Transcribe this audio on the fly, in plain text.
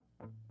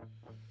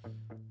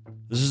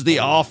This is the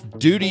Off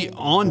Duty,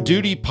 On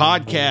Duty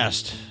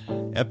podcast,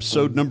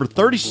 episode number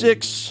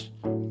 36.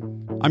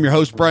 I'm your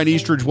host, Brian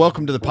Eastridge.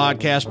 Welcome to the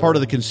podcast, part of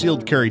the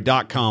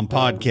ConcealedCarry.com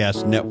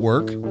podcast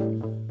network.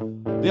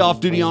 The Off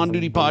Duty, On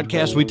Duty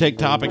podcast, we take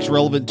topics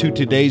relevant to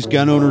today's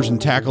gun owners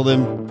and tackle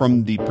them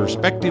from the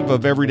perspective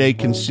of everyday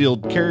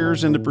concealed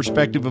carriers and the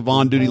perspective of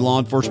on-duty law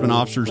enforcement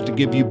officers to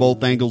give you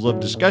both angles of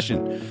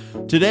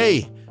discussion.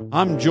 Today,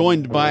 I'm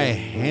joined by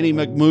Hanny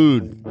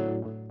McMood.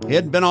 He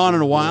hadn't been on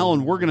in a while,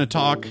 and we're going to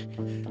talk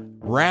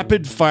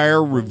rapid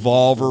fire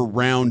revolver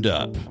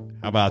roundup.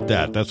 How about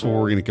that? That's what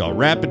we're going to call it.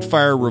 Rapid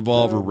fire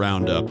revolver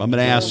roundup. I'm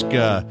going to ask,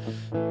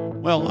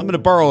 I'm going to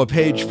borrow a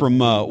page from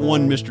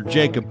one Mr.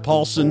 Jacob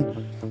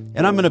Paulson,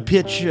 and I'm going to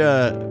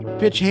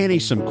pitch Hanny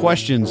some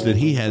questions that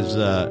he has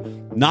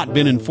not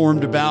been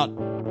informed about,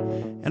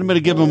 and I'm going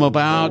to give him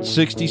about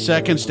 60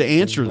 seconds to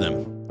answer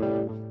them.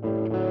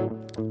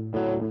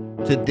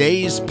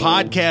 Today's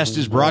podcast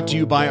is brought to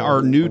you by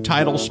our new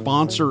title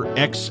sponsor,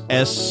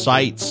 XS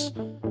Sights.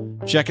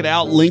 Check it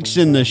out. Links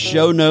in the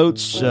show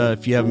notes.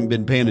 If you haven't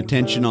been paying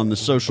attention on the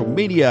social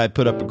media, I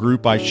put up a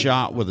group I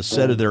shot with a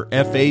set of their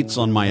F8s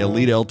on my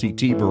Elite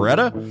LTT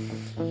Beretta.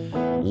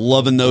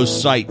 Loving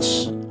those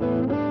sights.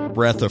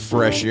 Breath of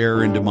fresh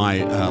air into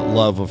my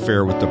love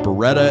affair with the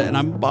Beretta. And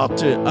I'm about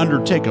to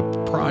undertake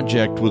a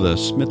project with a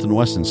Smith &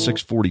 Wesson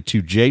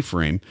 642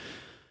 J-frame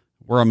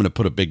where I'm going to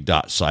put a big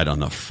dot sight on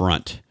the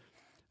front.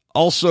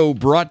 Also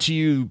brought to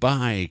you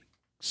by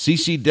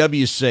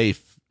CCW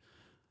Safe,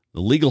 the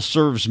legal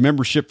service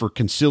membership for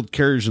concealed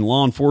carriers and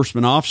law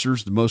enforcement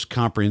officers, the most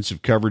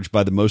comprehensive coverage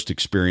by the most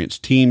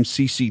experienced team,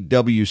 ccwsafe.com.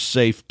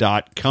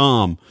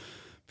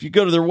 If you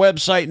go to their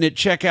website and at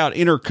checkout,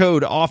 enter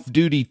code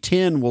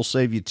OFFDUTY10, will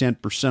save you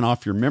 10%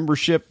 off your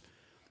membership.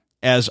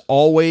 As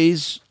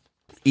always,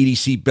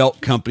 EDC Belt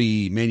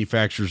Company,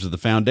 manufacturers of the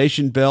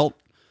Foundation Belt,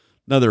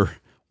 another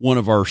one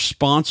of our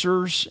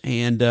sponsors,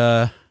 and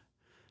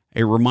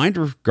a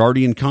reminder,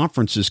 Guardian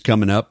Conference is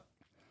coming up.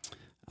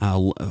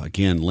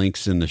 Again,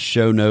 links in the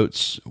show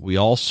notes. We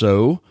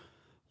also,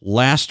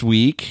 last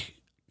week,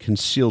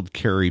 Concealed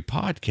Carry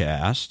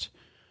podcast,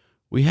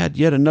 we had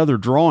yet another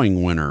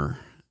drawing winner.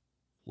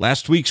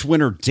 Last week's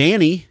winner,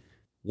 Danny,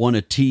 won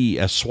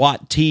a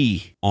SWAT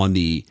tee on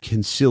the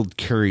Concealed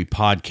Carry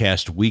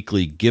podcast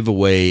weekly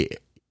giveaway.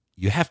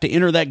 You have to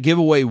enter that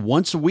giveaway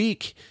once a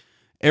week.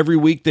 Every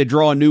week they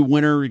draw a new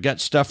winner. You got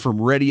stuff from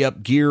Ready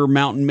Up Gear,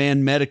 Mountain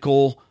Man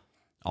Medical,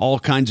 all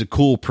kinds of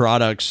cool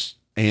products.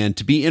 And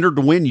to be entered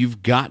to win,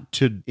 you've got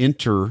to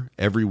enter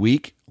every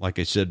week. Like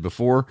I said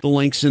before, the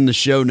link's in the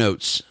show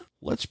notes.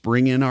 Let's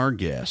bring in our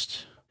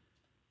guest.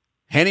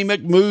 Hanny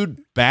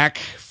McMood, back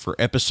for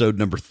episode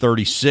number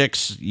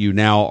 36. You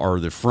now are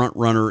the front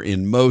runner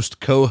in most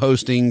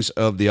co-hostings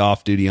of the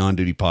Off Duty, On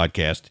Duty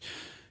podcast.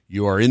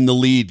 You are in the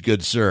lead,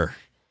 good sir.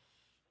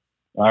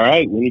 All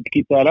right, we need to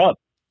keep that up.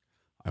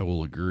 I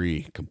will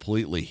agree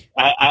completely.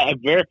 I have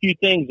very few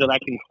things that I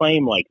can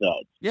claim like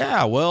that.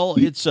 Yeah, well,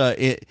 it's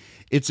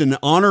an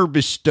honor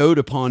bestowed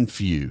upon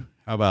few.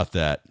 How about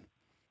that?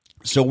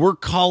 So we're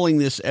calling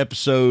this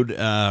episode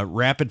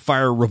Rapid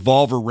Fire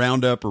Revolver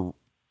Roundup or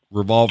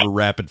Revolver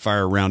Rapid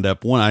Fire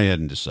Roundup. One I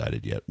hadn't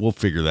decided yet. We'll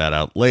figure that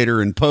out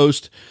later in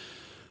post.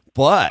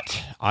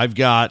 But I've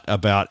got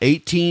about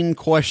 18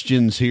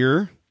 questions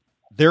here.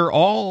 They're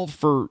all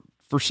for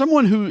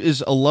someone who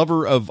is a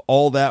lover of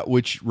all that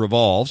which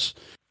revolves.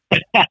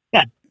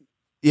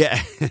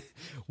 Yeah.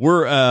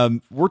 We're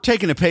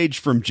taking a page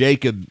from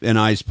Jacob and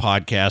I's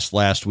podcast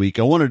last week.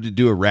 I wanted to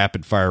do a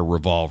rapid fire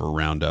revolver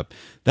roundup.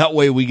 That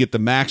way we get the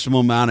maximum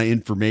amount of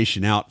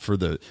information out for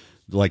the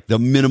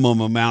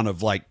minimum amount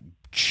of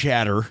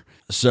chatter.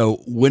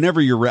 So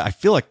whenever you're I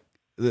feel like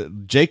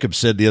Jacob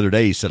said the other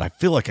day, he said, I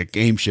feel like a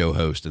game show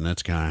host. And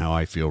that's kind of how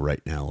I feel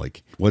right now.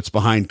 Like, what's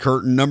behind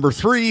curtain number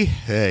 3?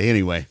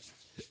 Anyway.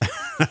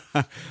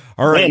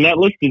 All right. Man, that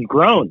list has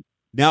grown.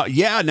 Now,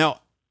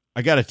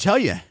 I got to tell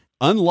you,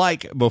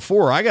 unlike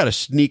before, I got a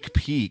sneak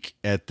peek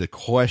at the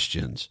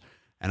questions,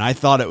 and I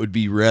thought it would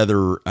be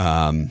rather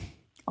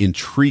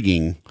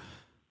intriguing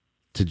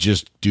to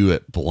just do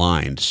it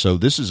blind. So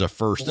this is a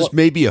first. This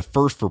may be a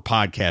first for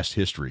podcast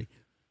history.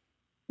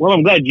 Well,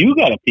 I'm glad you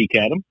got a peek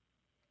at them.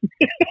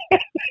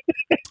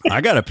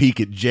 I got a peek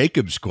at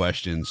Jacob's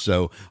questions,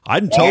 so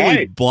I'm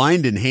totally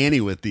blind and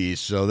handy with these,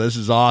 so this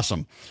is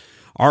awesome.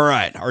 All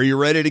right. Are you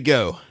ready to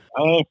go?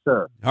 Oh,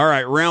 sir. All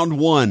right. Round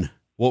 1.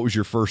 What was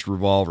your first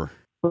revolver?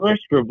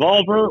 First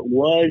revolver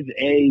was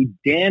a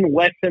Dan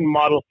Wesson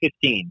Model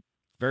 15.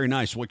 Very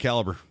nice. What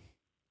caliber?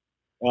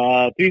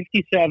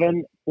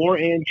 357,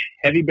 4-inch,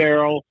 heavy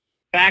barrel,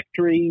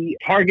 factory,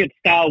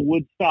 Target-style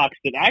wood stocks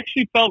that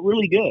actually felt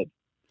really good.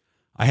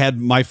 I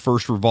had my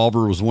first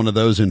revolver was one of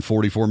those in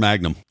 44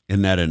 Magnum.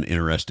 Isn't that an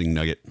interesting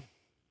nugget?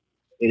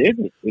 It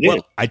isn't. It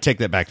is. I take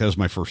that back. That was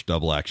my first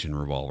double action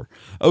revolver.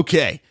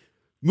 Okay.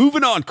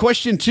 Moving on.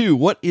 Question 2.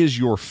 What is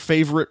your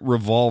favorite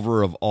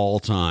revolver of all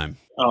time?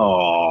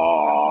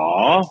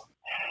 Oh,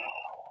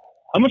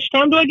 how much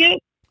time do I get?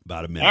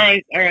 About a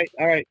minute.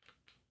 All right.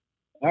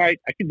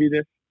 I can do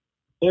this.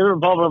 Favorite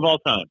revolver of all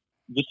time.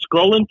 Just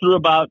scrolling through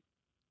about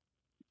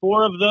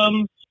 4 of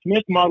them.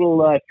 Smith model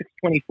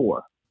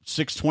 624.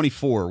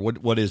 624.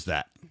 What is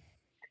that?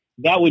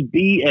 That would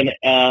be an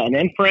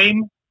end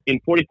frame in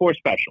 44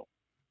 special,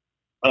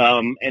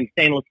 and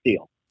stainless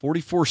steel.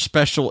 44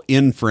 special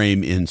in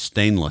frame in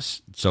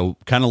stainless. So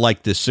kind of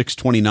like the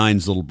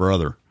 629's little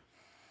brother.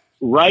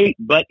 Right,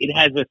 but it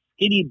has a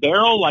skinny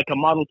barrel like a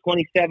Model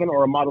 27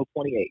 or a Model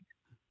 28.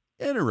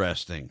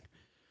 Interesting.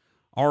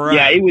 All right.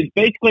 Yeah, it was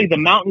basically the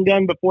mountain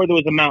gun before there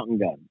was a mountain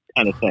gun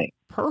kind of thing.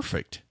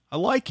 Perfect. I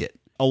like it.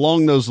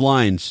 Along those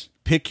lines,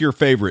 pick your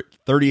favorite.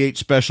 38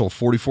 special,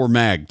 44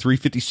 mag,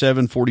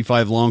 357,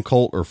 45 long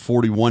Colt, or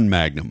 41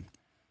 Magnum.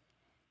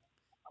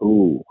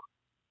 Ooh.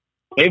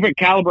 Favorite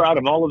caliber out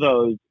of all of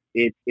those,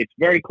 it's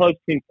very close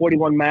between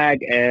 41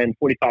 mag and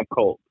 45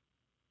 Colt.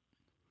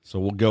 So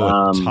we'll go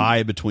a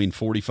tie between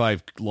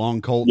 45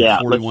 long Colt and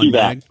 41 let's do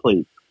mag. that,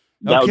 please.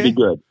 That would be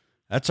good.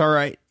 That's all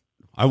right.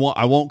 I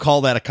won't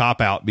call that a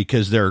cop out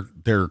because they're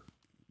different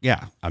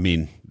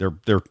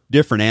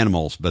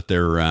animals, but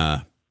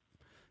they're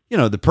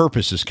the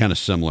purpose is kind of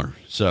similar.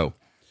 So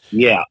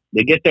yeah,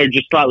 they get there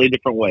just slightly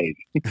different ways.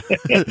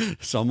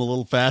 Some a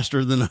little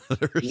faster than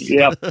others.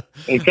 Yep,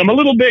 and some a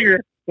little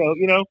bigger. So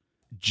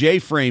J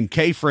frame,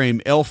 K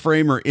frame, L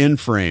frame, or N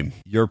frame,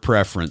 your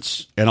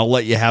preference. And I'll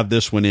let you have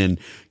this one in.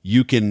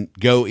 You can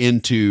go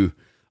into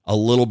a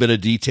little bit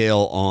of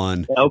detail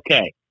on.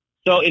 Okay.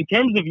 So in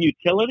terms of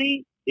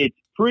utility, it's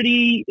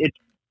pretty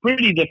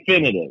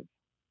definitive.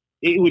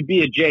 It would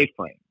be a J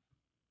frame.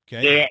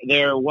 Okay.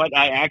 They're what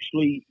I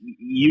actually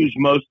use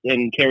most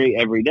and carry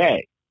every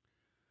day.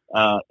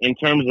 In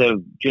terms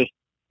of just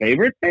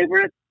favorite,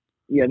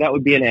 yeah, that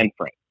would be an N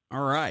frame.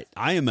 All right.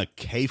 I am a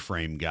K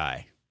frame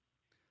guy.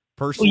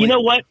 Personally. Well, you know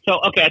what? So,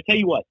 okay, I tell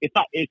you what.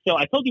 So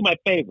I told you my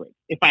favorite.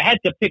 If I had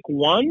to pick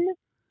one,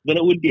 then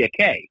it would be a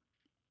K.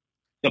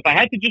 So if I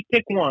had to just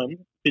pick one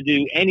to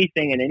do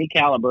anything in any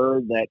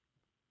caliber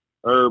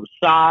or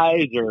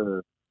size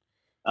or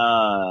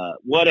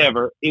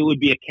whatever, it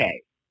would be a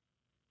K.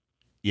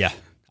 Yeah,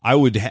 I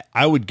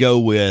would go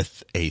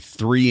with a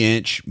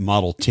 3-inch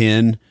Model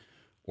 10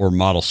 or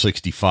Model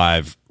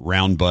 65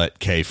 round butt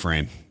K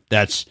frame.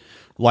 That's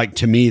like,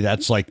 to me,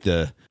 that's like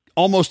the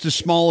almost as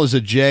small as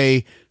a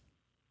J.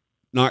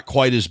 Not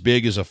quite as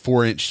big as a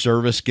 4-inch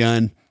service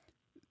gun.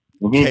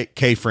 Mm-hmm.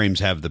 K-frames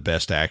have the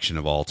best action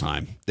of all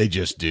time. They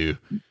just do.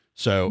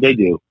 So they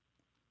do.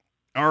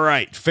 All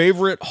right.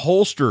 Favorite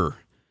holster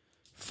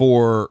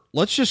for,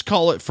 let's just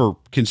call it for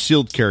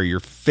concealed carry. Your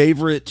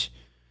favorite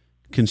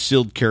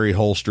concealed carry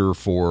holster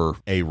for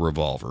a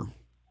revolver.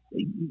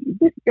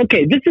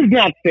 Okay, this is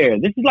not fair.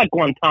 This is like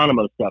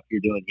Guantanamo stuff you're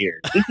doing here.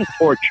 This is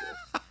torture.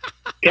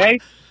 Okay?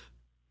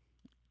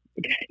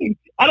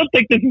 I don't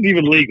think this is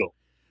even legal.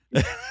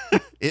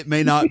 It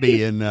may not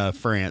be in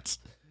France.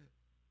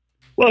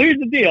 Well, here's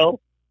the deal.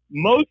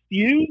 Most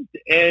used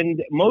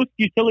and most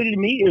utility to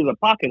me is a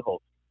pocket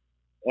holster.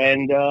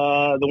 And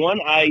the one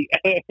I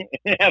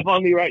have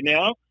on me right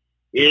now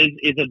is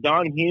a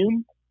Don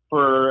Hume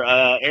for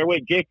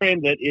airweight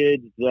J-frame that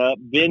is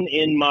been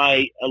in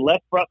my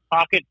left front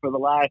pocket for the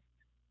last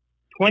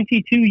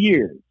 22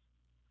 years.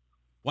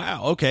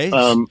 Wow, okay.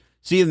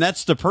 See, and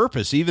that's the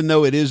purpose, even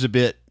though it is a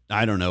bit,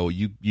 I don't know,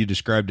 you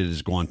described it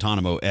as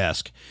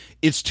Guantanamo-esque.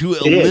 It's to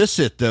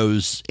elicit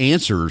those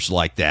answers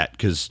like that,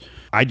 because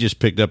I just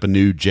picked up a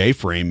new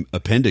J-frame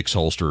appendix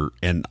holster,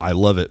 and I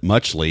love it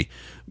muchly,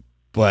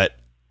 but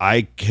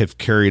I have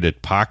carried a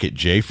pocket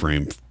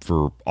J-frame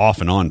for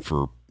off and on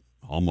for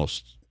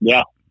almost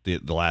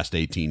the last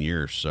 18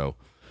 years, so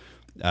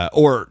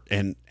or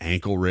an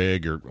ankle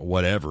rig or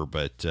whatever,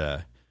 but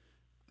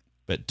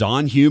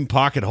Don Hume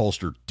pocket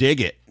holster, dig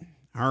it.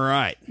 All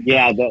right.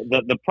 Yeah,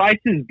 the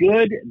price is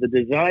good, the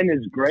design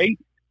is great,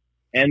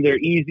 and they're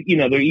easy.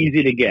 They're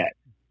easy to get.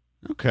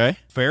 Okay,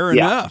 fair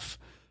enough.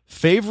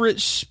 Favorite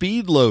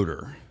speed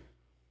loader.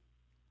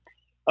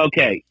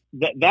 Okay,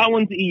 that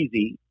one's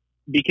easy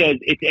because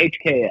it's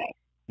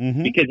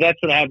HKS, because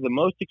that's what I have the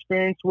most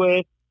experience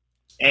with,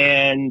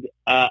 and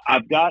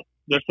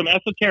there's some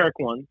esoteric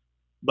ones,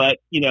 but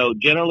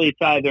generally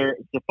it's either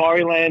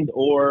Safariland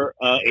or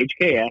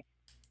HKS,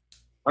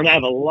 and I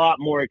have a lot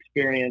more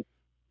experience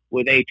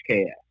with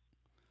HKS.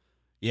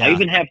 Yeah. I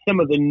even have some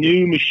of the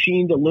new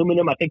machined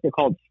aluminum. I think they're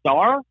called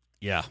Star.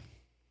 Yeah.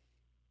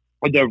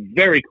 But they're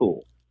very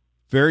cool.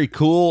 Very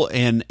cool.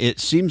 And it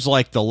seems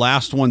like the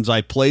last ones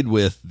I played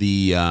with,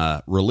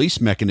 the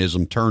release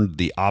mechanism turned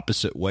the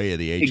opposite way of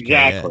the HKS.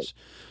 Exactly.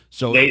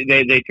 So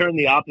they turn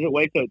the opposite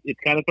way, so it's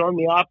kind of throwing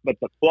me off, but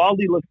the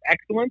quality looks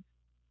excellent,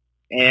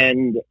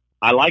 and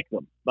I like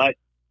them. But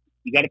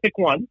you got to pick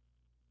one.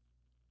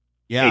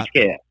 Yeah.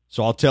 HKS.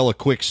 So I'll tell a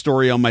quick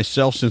story on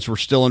myself since we're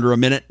still under a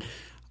minute.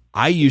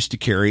 I used to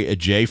carry a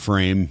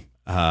J-frame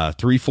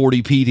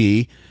 340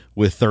 PD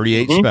with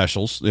 38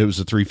 specials. It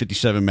was a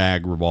 357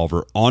 mag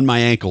revolver on my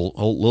ankle,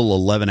 a little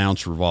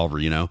 11-ounce revolver,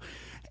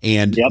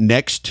 And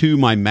next to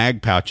my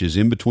mag pouches,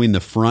 in between the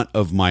front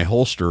of my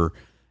holster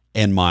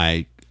and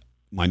my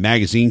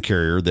magazine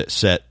carrier that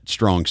set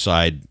strong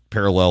side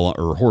parallel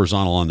or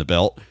horizontal on the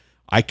belt,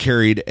 I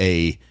carried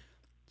a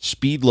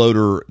speed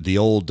loader, the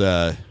old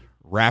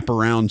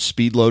wraparound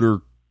speed loader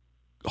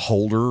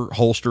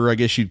holster, I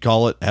guess you'd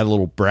call it, had a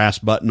little brass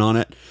button on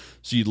it.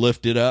 So you'd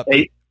lift it up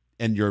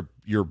and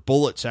your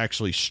bullets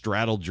actually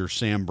straddled your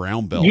Sam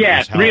Brown belt.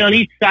 Yeah, 3 on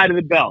each side of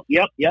the belt.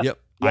 Yep.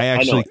 I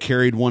actually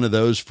carried one of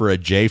those for a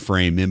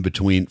J-frame in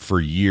between for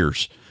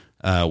years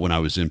when I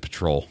was in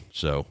patrol.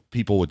 So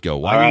people would go,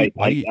 why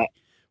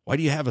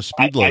do you have a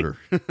speed loader?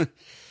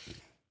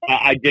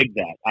 I dig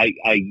that.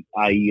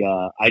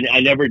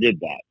 I never did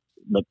that,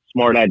 but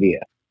smart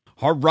idea.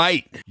 All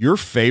right. Your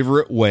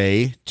favorite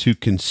way to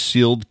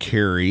concealed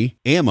carry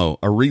ammo,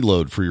 a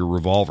reload for your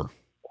revolver?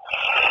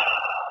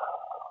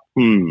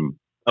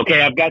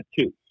 Okay, I've got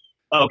 2.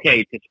 Okay,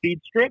 it's a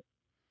speed strip,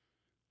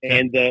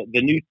 and the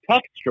new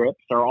tuck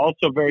strips are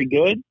also very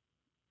good.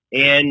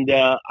 And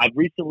I've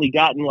recently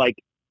gotten like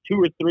 2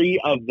 or 3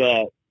 of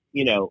the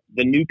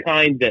new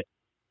kind that,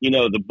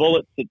 the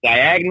bullets that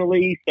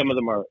diagonally. Some of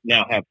them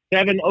now have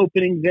 7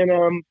 openings in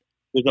them.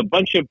 There's a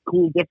bunch of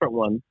cool different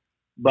ones,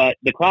 but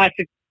the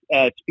classic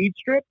speed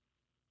strip.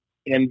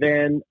 And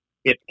then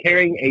if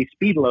carrying a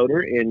speed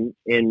loader in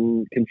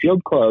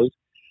concealed clothes,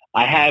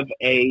 I have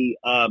a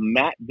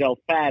Matt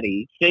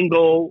Delfatti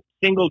single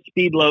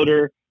speed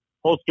loader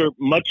holster,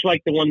 much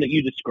like the one that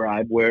you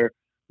described, where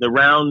the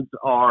rounds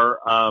are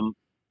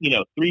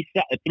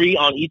 3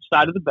 on each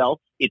side of the belt.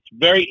 It's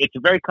a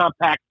very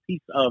compact piece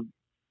of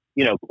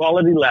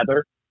quality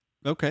leather.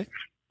 Okay,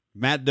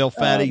 Matt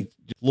Delfatti,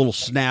 little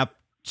snap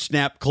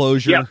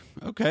closure. Yep.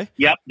 Okay.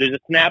 Yep. There's a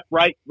snap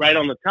right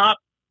on the top,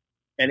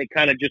 and it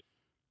kind of just,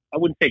 I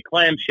wouldn't say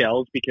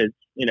clamshells because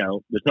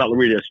there's not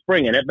really a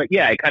spring in it, but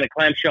yeah, it kind of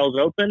clamshells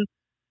open,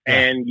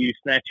 and you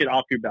snatch it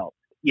off your belt.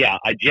 Yeah,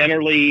 I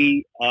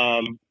generally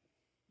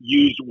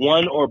use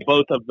one or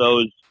both of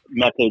those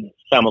methods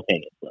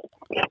simultaneously.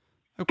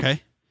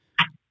 Okay.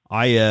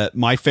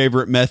 My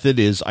favorite method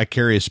is I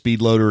carry a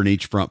speed loader in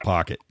each front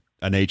pocket,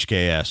 an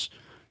HKS.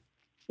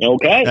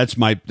 Okay. That's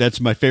my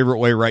favorite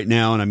way right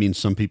now. And I mean,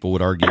 some people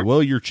would argue,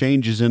 well, your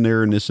change is in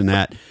there and this and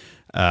that.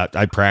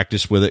 I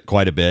practice with it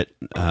quite a bit.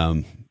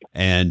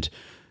 And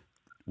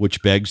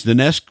which begs the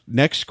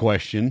next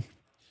question.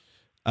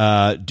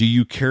 Do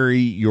you carry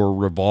your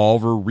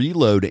revolver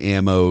reload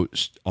ammo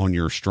on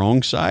your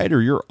strong side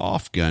or your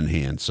off gun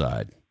hand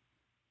side?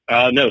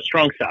 No,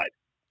 strong side.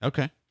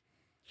 Okay.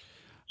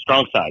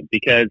 Strong side,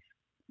 because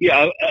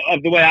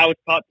of the way I was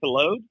taught to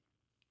load.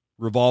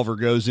 Revolver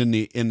goes in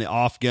the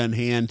off gun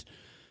hand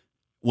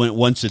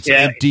once it's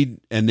emptied,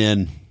 and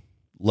then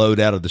load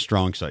out of the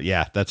strong side.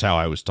 Yeah, that's how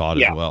I was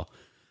taught as well.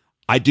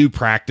 I do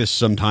practice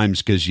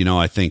sometimes because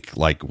I think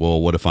like, well,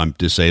 what if I'm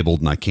disabled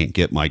and I can't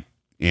get my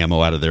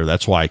ammo out of there?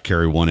 That's why I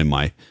carry one in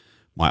my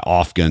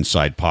off gun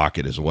side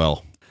pocket as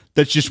well.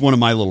 That's just one of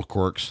my little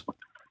quirks.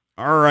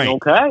 All right.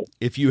 Okay.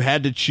 If you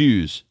had to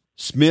choose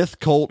Smith,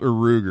 Colt, or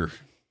Ruger.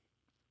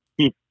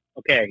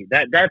 Okay,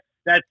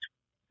 that's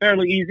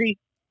fairly easy,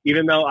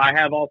 even though I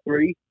have all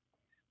 3.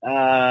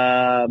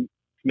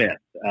 Smith.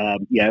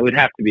 It would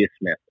have to be a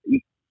Smith.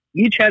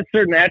 Each has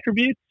certain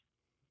attributes,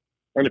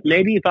 and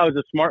if I was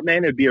a smart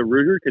man, it'd be a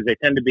Ruger because they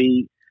tend to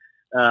be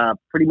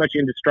pretty much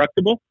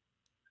indestructible.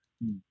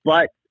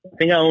 But I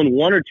think I own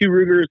 1 or 2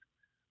 Rugers.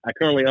 I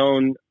currently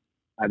own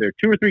either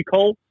 2 or 3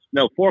 Colts.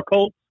 No, 4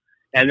 Colts,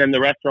 and then the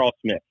rest are all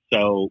Smith.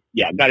 So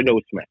I've got to go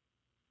with Smith.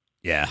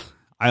 Yeah.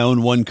 I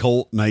own 1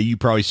 Colt, and you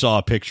probably saw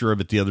a picture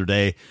of it the other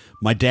day.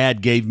 My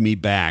dad gave me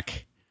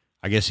back.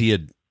 I guess he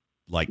had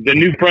like the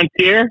new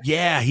Frontier.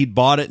 Yeah, he'd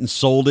bought it and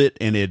sold it,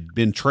 and it had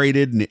been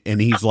traded.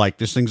 And he's like,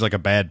 "This thing's like a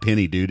bad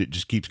penny, dude. It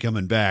just keeps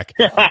coming back."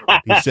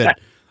 He said,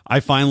 "I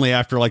finally,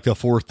 after like the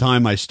 4th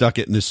time, I stuck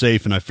it in the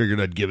safe, and I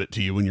figured I'd give it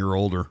to you when you're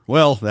older."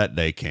 Well, that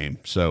day came,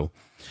 so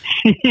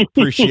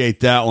appreciate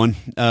that one.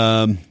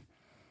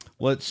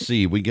 Let's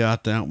see, we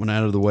got that one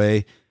out of the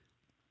way.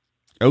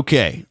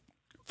 Okay.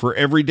 For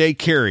everyday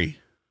carry,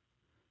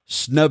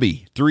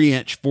 snubby,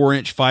 3-inch,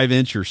 4-inch,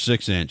 5-inch, or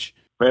 6-inch.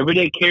 For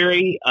everyday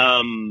carry,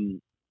 for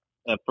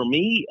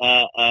me,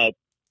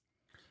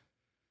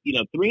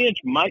 3-inch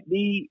might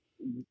be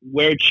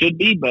where it should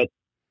be, but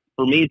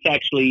for me, it's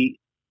actually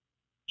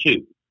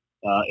 2.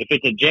 If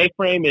it's a J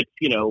frame, it's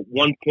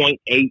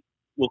 1.8.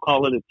 We'll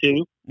call it a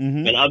 2,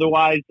 and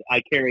otherwise,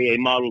 I carry a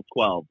Model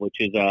 12, which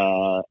is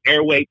a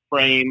airweight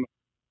frame,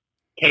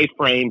 K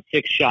frame,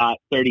 6-shot,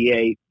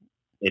 38.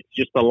 It's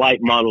just a light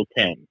Model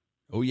 10.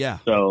 Oh yeah.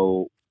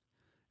 So,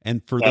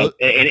 and for those,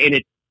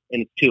 and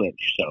it's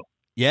 2-inch. So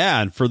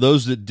yeah, and for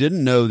those that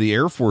didn't know, the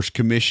Air Force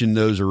commissioned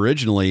those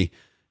originally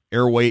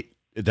airweight.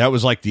 That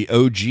was like the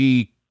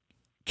OG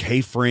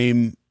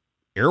K-frame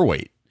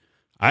airweight.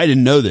 I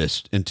didn't know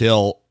this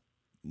until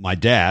my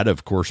dad,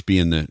 of course,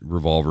 being the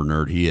revolver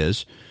nerd he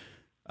is.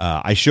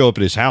 I show up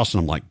at his house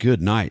and I'm like,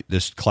 "Good night.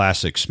 This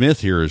classic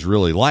Smith here is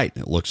really light.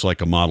 It looks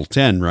like a Model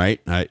 10, right?"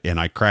 And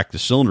I crack the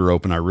cylinder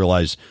open. I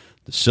realize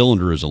the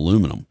cylinder is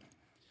aluminum.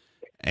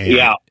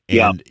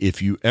 And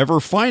if you ever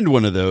find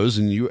one of those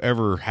and you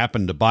ever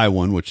happen to buy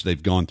one, which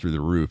they've gone through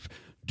the roof,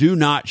 do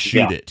not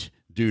shoot it.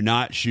 Do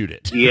not shoot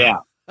it.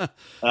 Yeah.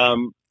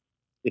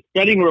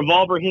 Studying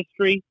revolver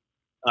history,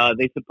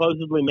 They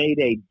supposedly made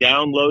a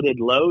downloaded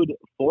load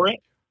for it.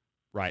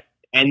 Right.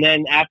 And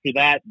then after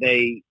that,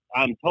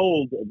 I'm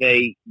told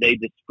they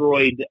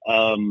destroyed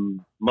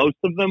most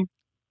of them.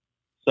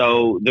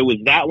 So there was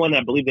that one.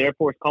 I believe the Air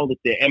Force called it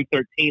the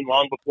M13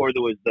 long before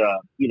there was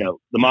the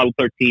Model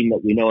 13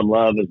 that we know and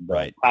love as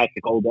the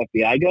classic old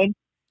FBI gun.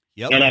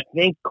 Yep. And I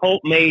think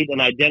Colt made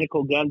an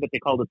identical gun, but they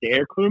called it the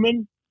Air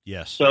Crewman.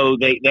 Yes. So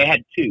they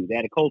had two. They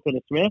had a Colt and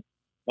a Smith,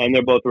 and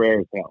they're both rare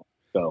as hell.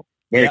 So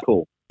very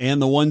cool.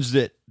 And the ones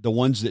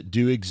that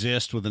do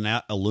exist with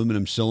an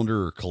aluminum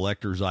cylinder are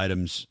collector's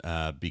items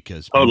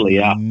because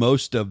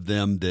most of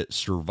them that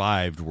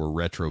survived were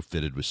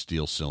retrofitted with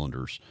steel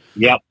cylinders.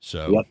 Yep.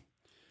 So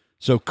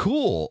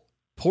cool.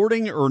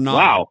 Porting or not?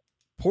 Wow.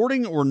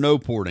 Porting or no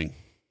porting?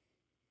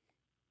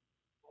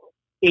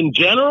 In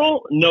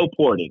general, no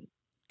porting.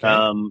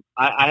 Okay.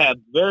 I have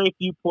very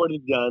few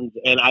ported guns,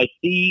 and I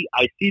see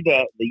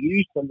the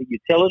use and the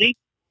utility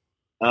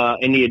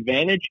and the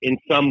advantage in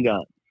some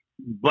guns,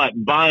 but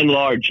by and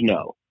large,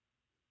 no.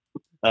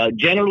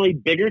 Generally,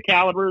 bigger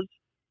calibers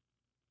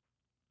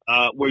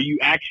where you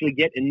actually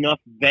get enough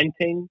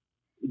venting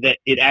that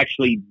it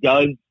actually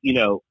does,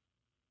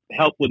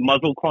 help with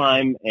muzzle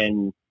climb.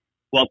 And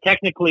well,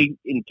 technically,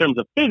 in terms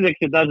of physics,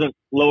 it doesn't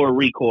lower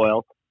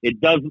recoil. It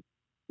does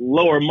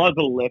lower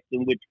muzzle lift,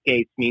 in which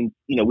case means,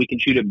 we can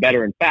shoot it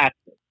better and faster.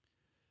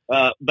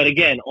 But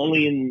again,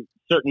 only in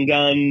certain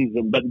guns,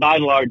 but by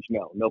and large,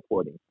 no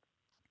porting.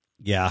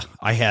 Yeah,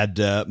 I had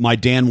my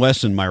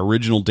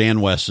original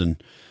Dan Wesson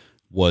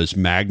was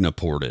Magna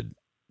ported.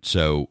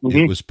 So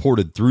it was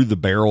ported through the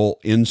barrel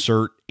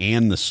insert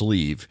and the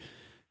sleeve.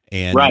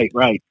 And right.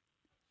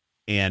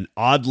 And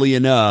oddly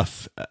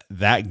enough,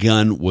 that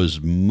gun was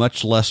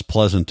much less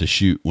pleasant to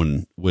shoot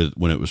when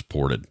it was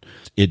ported.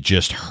 It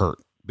just hurt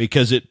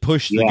because it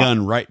pushed the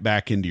gun right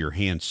back into your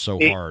hands so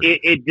hard.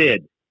 It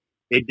did.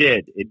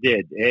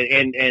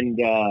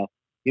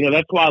 And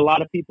that's why a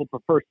lot of people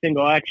prefer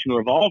single action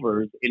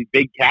revolvers in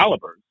big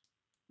calibers,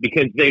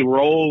 because they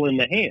roll in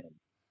the hand,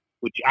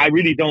 which I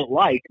really don't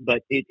like,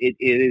 but it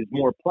is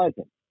more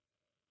pleasant.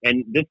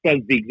 And this does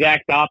the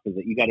exact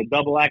opposite. You got a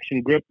double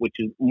action grip, which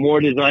is more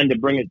designed to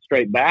bring it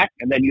straight back.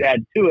 And then you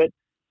add to it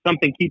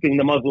something keeping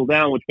the muzzle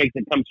down, which makes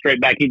it come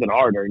straight back even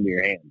harder into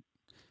your hand.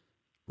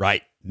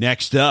 Right.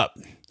 Next up,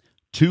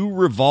 2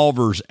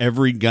 revolvers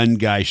every gun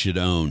guy should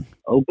own.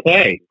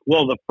 Okay.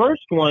 Well, the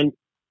first one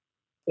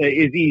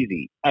is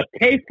easy. A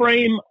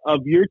K-frame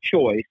of your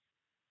choice,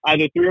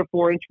 either 3 or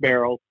 4 inch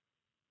barrel.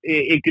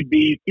 It could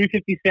be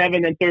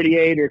 357 and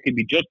 38, or it could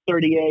be just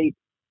 38.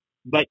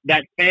 But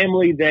that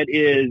family that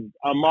is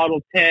a Model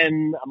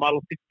 10, a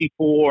Model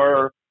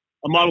 64,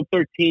 a Model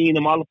 13,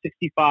 a Model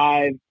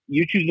 65,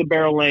 you choose the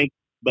barrel length,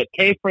 but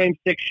K-frame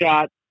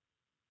 6-shot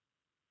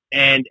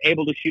and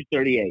able to shoot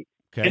 38.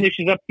 Okay. Finish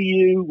is up to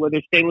you, whether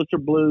stainless or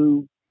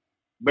blue.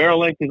 Barrel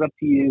length is up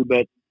to you,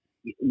 but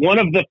one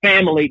of the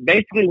family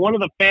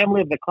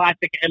of the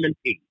classic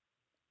M&P.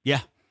 Yeah.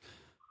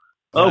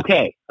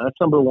 Okay, that's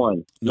number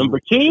one.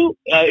 Number 2,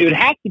 it would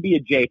have to be a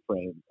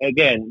J-frame.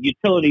 Again,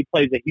 utility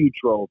plays a huge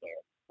role there.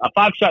 A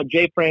 5-shot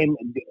J-frame,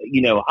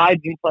 hides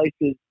in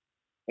places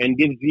and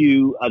gives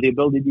you the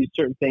ability to do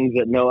certain things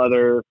that no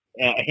other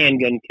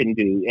handgun can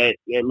do, at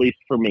least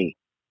for me.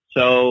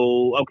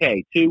 So,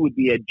 2 would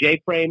be a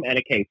J-frame and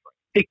a K-frame.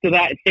 Stick to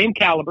that, same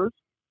calibers.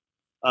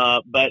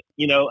 But,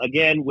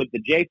 again, with the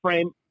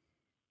J-frame,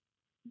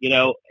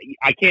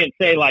 I can't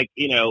say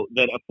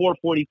that a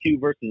 442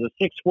 versus a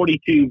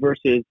 642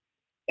 versus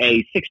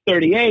a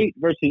 638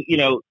 versus,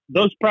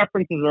 those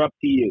preferences are up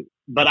to you.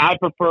 But I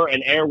prefer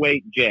an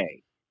airweight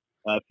J.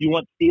 If you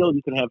want steel,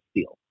 you can have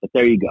steel. But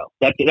there you go.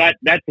 That's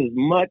as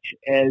much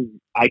as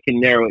I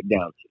can narrow it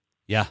down to.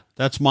 Yeah,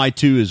 that's my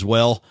 2 as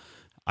well.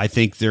 I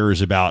think there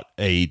is about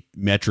a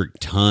metric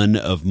ton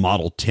of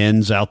Model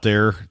 10s out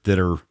there that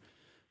are,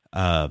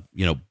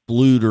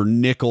 blued or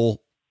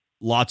nickel.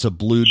 Lots of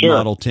blued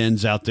Model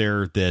 10s out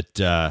there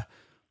that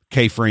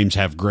K-frames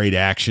have great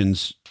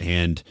actions,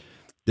 and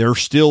they're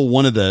still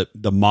one of the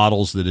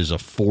models that is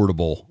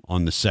affordable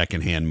on the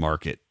secondhand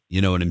market.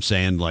 You know what I'm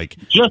saying? Like,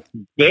 just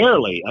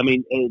barely. I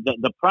mean,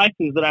 the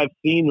prices that I've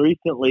seen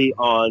recently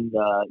on,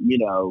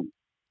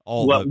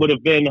 would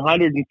have been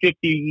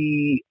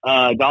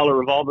 $150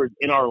 revolvers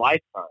in our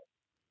lifetime.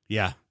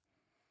 Yeah.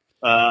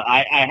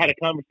 I had a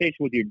conversation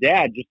with your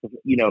dad just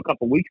a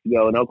couple weeks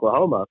ago in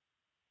Oklahoma.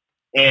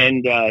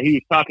 And he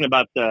was talking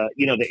about the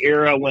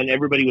era when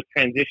everybody was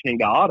transitioning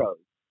to autos.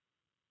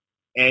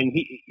 And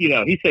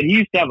he said he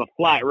used to have a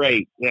flat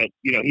rate that,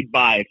 he'd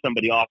buy if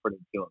somebody offered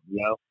it to him,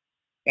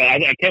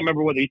 And I can't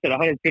remember whether he said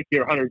 150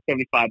 or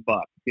 175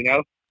 bucks, He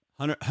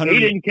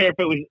didn't care if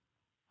it was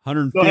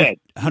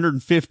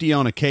 150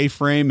 on a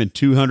K-frame and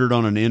 200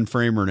 on an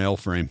N-frame or an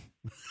L-frame.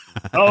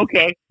 Oh,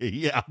 okay.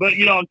 Yeah. But,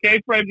 on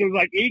K-frames, it was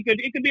like,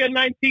 it could be a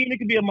 19, it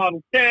could be a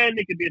Model 10,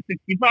 it could be a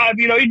 65,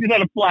 he just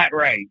had a flat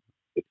rate.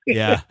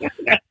 Yeah.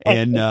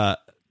 And I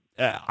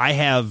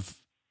have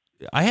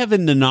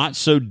in the not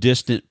so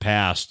distant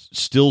past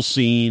still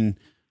seen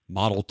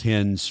Model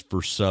 10s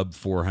for sub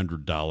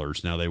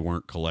 $400. Now, they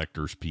weren't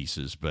collector's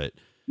pieces, but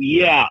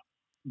Yeah,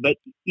 but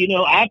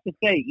I have to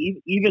say,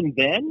 even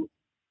then,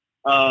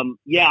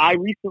 I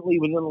recently,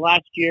 within the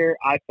last year,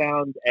 I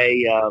found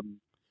a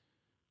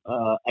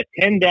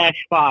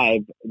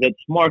 10-5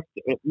 that's marked,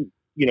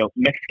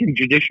 Mexican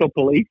Judicial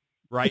Police,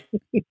 Right.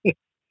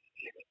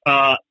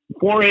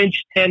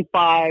 4-inch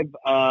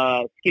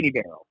 10-5 skinny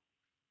barrel,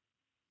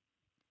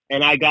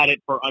 and I got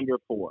it for under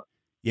 $4.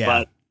 Yeah.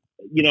 But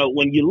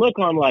when you look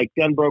on like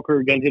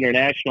Gunbroker, Guns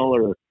International,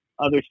 or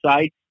other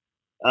sites,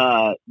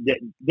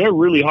 they're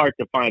really hard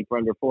to find for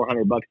under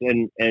 $400.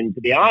 And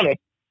to be honest,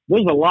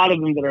 there's a lot of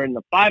them that are in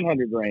the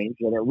 500 range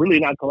that are really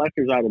not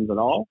collector's items at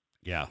all.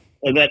 Yeah.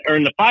 That are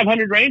in the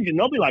 500 range, and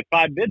there'll be like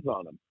 5 bids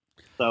on them.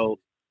 So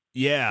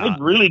yeah, it's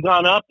really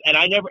gone up. And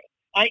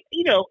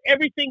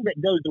everything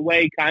that goes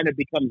away kind of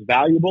becomes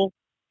valuable,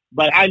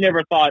 but I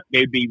never thought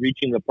they'd be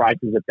reaching the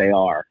prices that they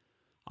are.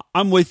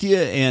 I'm with you,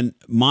 and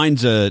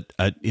mine's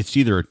it's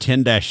either a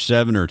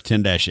 10-7 or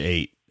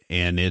 10-8,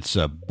 and it's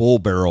a bull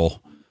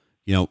barrel,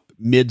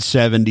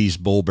 mid-70s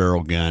bull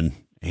barrel gun.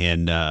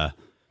 And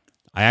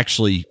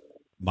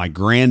my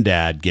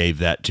granddad gave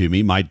that to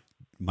me, my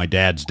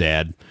dad's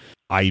dad.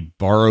 I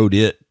borrowed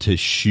it to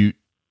shoot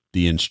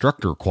the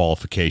instructor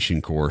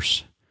qualification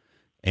course,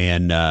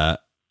 and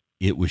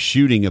it was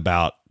shooting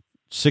about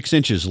 6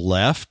 inches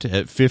left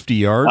at 50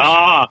 yards.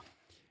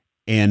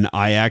 And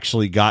I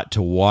actually got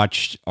to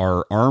watch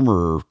our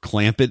armorer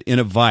clamp it in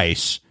a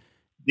vise.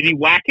 Did he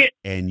whack it?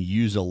 And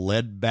use a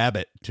lead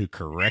babbitt to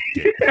correct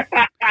it.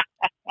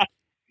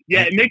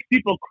 Yeah, it makes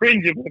people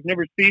cringe if they've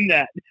never seen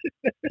that.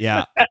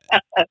 Yeah.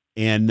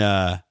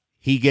 And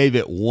he gave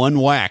it one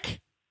whack,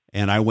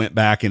 and I went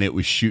back, and it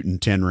was shooting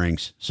 10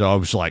 rings. So I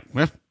was like,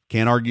 well,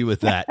 can't argue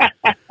with that.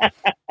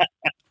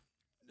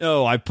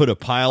 No, I put a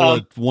pile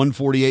of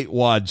 148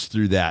 wads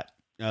through that.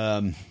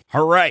 All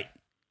right.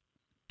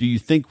 Do you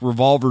think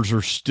revolvers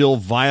are still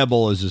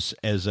viable as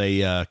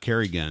a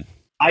carry gun?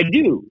 I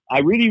do. I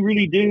really,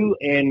 really do.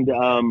 And,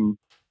 I'm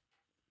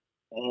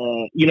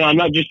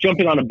not just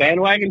jumping on a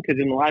bandwagon,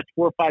 because in the last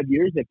 4 or 5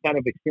 years, they've kind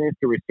of experienced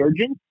a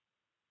resurgence.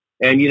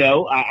 And,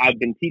 I've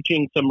been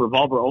teaching some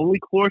revolver-only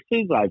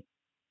courses. I've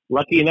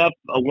lucky enough,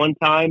 one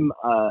time,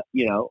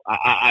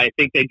 I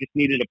think they just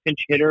needed a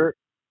pinch hitter,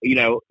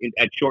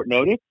 at short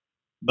notice.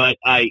 But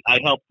I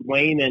helped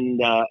Wayne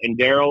and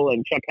Daryl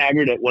and Chuck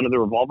Haggard at one of the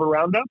Revolver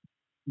Roundup.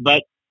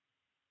 But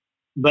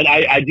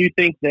I do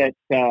think that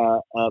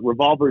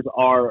revolvers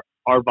are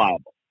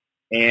viable.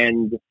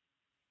 And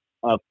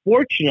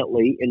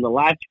fortunately, in the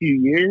last few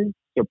years,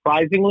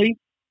 surprisingly,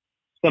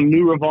 some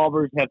new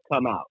revolvers have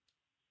come out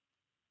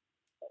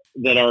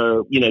that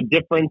are,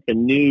 different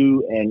and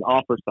new and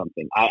offer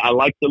something. I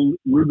like the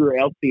Ruger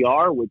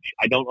LCR, which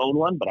I don't own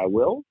one, but I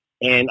will.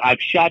 And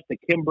I've shot the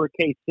Kimber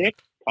K6,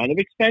 kind of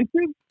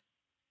expensive,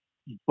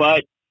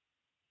 but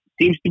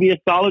seems to be a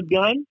solid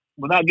gun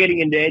without getting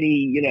into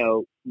any,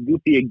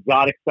 goofy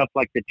exotic stuff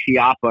like the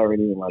Chiappa or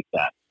anything like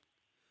that.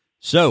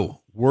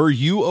 So, were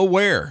you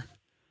aware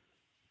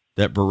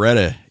that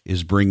Beretta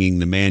is bringing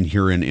the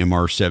Manhurin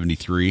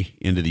MR73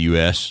 into the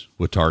U.S.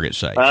 with target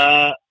sights?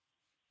 I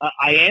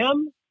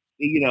am.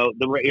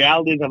 The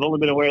reality is I've only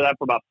been aware of that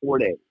for about 4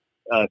 days.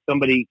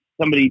 Somebody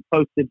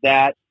posted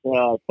that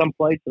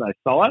someplace, and I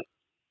saw it.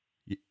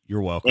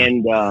 You're welcome.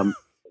 And was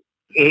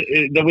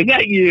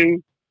that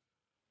you?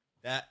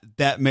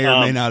 That may or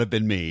may not have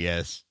been me.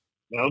 Yes.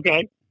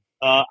 Okay.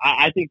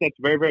 I think that's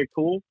very, very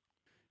cool.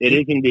 It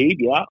is indeed.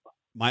 Yeah.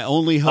 My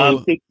only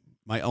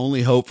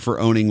hope for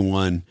owning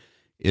one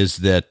is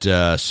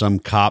that some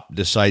cop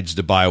decides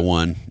to buy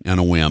one on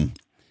a whim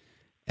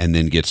and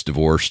then gets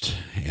divorced,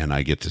 and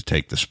I get to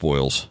take the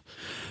spoils.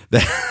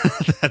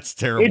 That's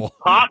terrible. It's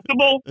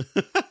possible,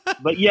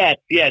 but yes,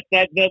 that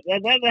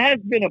has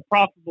been a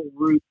profitable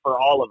route for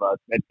all of us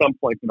at some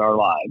point in our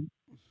lives.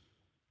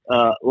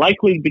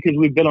 Likely because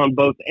we've been on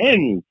both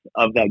ends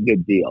of that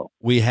good deal.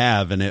 We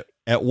have, and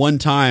at one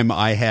time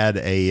I had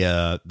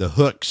the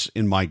hooks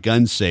in my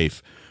gun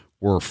safe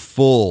were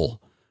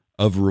full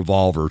of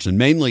revolvers, and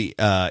mainly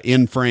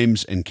N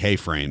frames and K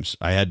frames.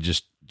 I had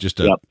just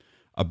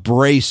a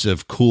brace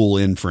of cool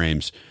N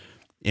frames.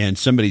 And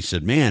somebody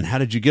said, "Man, how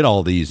did you get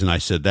all these?" And I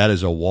said, "That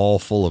is a wall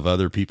full of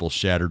other people's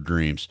shattered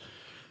dreams."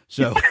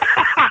 So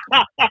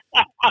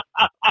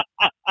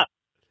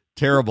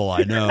terrible,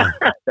 I know.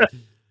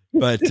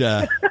 But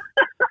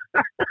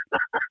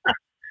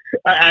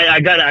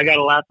I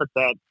gotta laugh at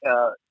that.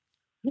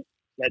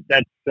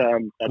 That's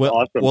awesome.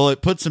 Well,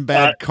 it put some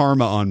bad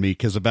karma on me,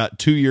 because about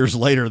 2 years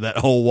later, that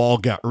whole wall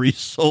got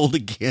resold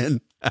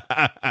again.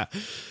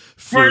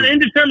 For an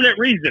indeterminate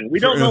reason. We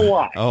don't know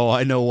why. Oh,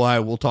 I know why.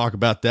 We'll talk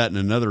about that in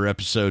another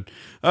episode.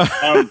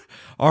 The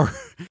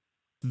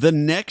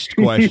next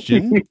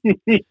question,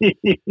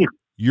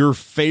 your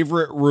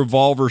favorite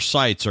revolver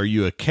sights. Are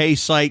you a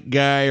K-sight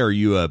guy? Are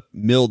you a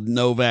milled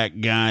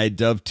Novak guy?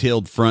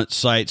 Dovetailed front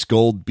sights,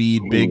 gold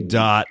bead, big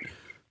dot?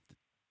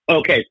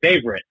 Okay,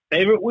 favorite.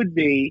 Favorite would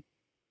be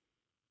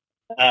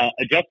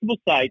adjustable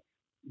sights,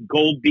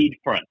 gold bead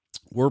front.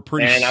 We're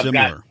pretty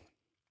similar.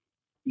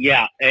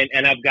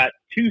 And I've got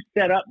two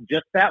set up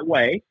just that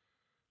way.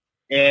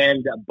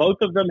 and both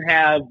of them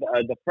have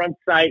the front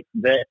sight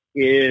that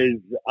is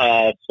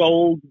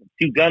sold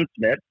to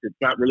gunsmiths. It's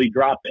not really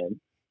drop-in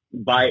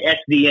by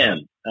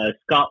SDM,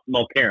 Scott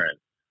Mulcairn,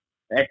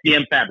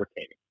 SDM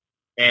Fabricating,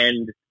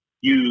 and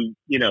you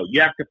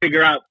have to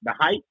figure out the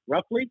height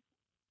roughly,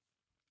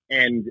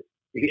 and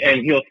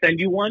he'll send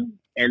you one,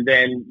 and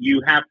then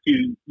you have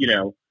to,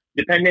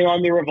 depending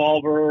on the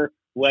revolver,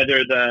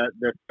 whether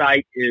the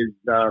sight is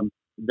the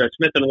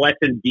Smith &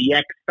 Wesson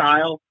DX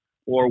style,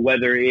 or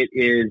whether it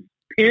is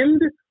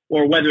pinned,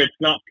 or whether it's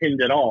not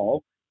pinned at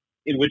all,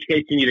 in which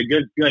case you need a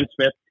good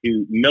gunsmith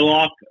to mill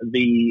off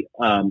the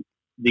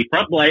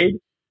front blade,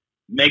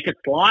 make a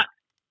slot,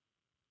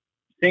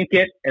 sink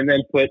it, and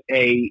then put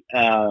a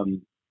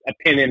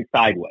pin in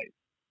sideways.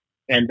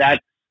 And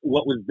that's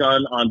what was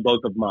done on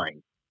both of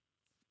mine.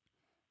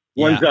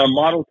 One's a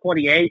Model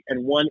 28,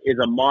 and one is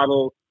a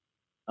Model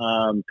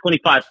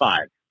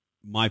 25.5.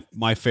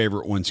 My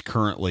favorite ones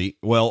currently,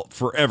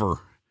 forever,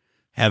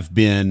 have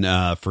been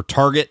for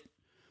target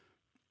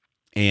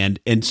and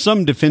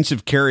some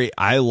defensive carry.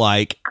 I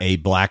like a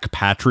black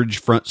Patridge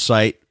front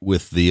sight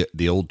with the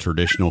old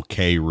traditional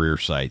K rear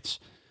sights.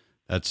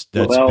 That's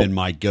been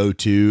my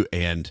go-to,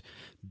 and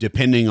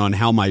depending on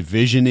how my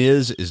vision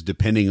is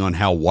depending on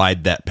how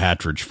wide that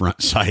Patridge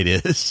front sight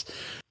is.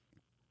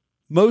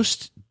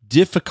 Most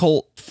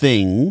difficult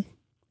thing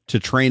to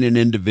train an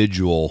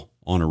individual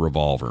on a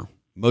revolver.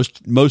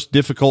 Most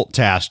difficult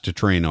task to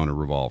train on a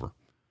revolver.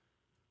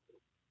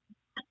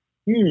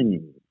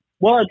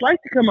 Well, I'd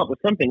like to come up with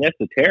something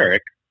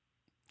esoteric.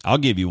 I'll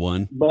give you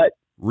one. But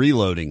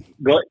reloading.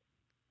 Well,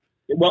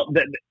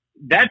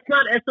 that's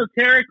not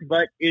esoteric,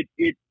 but it's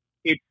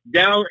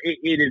down.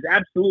 It is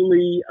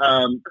absolutely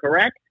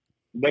correct,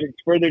 but it's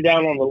further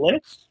down on the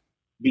list,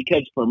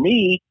 because for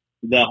me,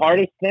 the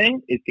hardest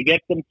thing is to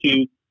get them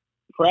to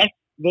press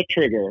the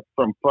trigger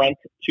from front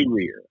to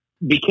rear.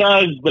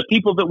 Because the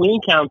people that we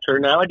encounter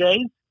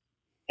nowadays,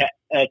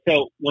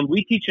 so when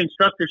we teach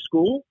instructor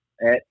school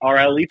at our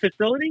LE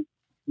facility,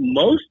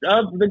 most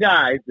of the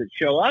guys that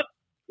show up,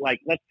 like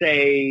let's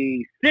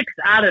say 6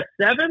 out of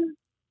 7,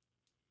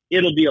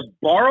 it'll be a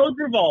borrowed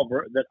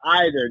revolver that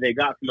either they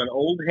got from an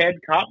old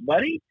head cop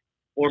buddy,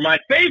 or my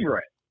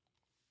favorite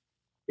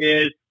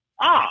is,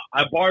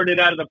 I borrowed it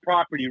out of the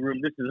property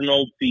room. This is an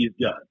old seized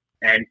gun.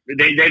 And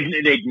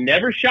they've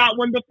never shot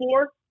one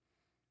before.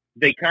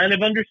 They kind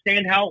of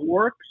understand how it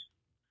works,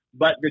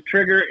 but the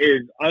trigger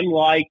is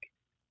unlike,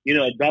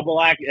 a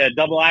double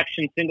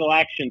action, single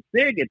action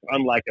SIG. It's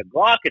unlike a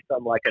Glock. It's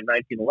unlike a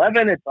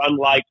 1911. It's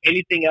unlike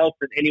anything else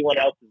that anyone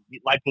else is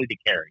likely to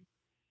carry.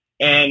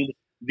 And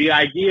the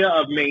idea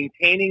of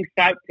maintaining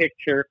sight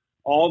picture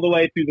all the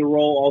way through the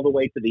roll, all the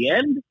way to the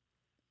end,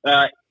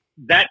 that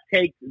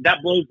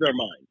blows their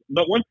mind.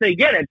 But once they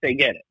get it, they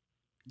get it.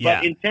 Yeah.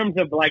 But in terms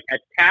of like a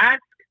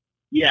task,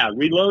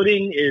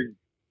 reloading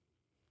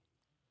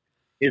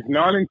is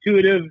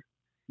non-intuitive.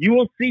 You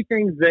will see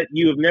things that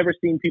you have never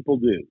seen people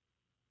do.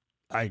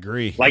 I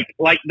agree. Like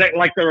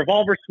the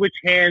revolver switch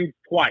hands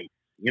twice.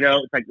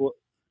 It's like, well,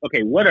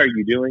 okay, what are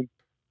you doing?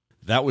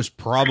 That was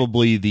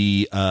probably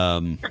the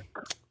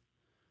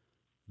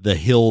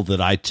hill that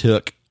I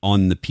took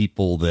on the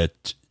people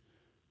that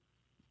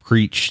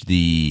preach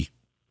the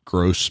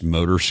gross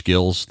motor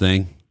skills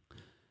thing.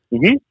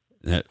 Mm-hmm.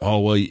 That,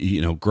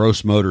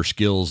 gross motor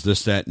skills,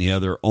 this, that, and the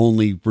other,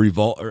 only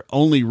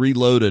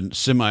reload a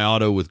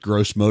semi-auto with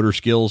gross motor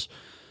skills.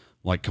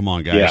 Like, come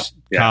on, guys.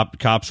 Yeah.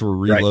 Cops were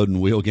reloading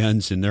wheel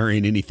guns, and there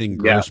ain't anything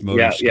gross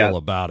motor skill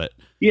about it.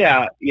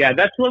 Yeah.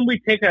 That's when we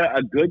take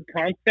a good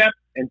concept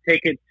and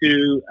take it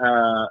to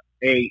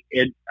a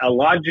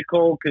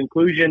logical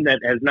conclusion that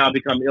has now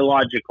become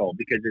illogical,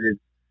 because it is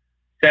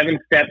 7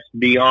 steps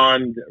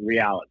beyond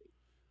reality.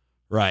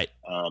 Right.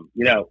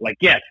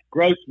 Yes,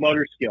 gross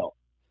motor skill.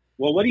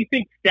 Well, what do you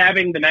think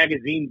stabbing the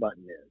magazine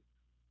button is?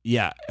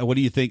 Yeah. What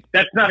do you think?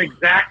 That's not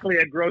exactly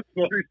a gross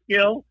motor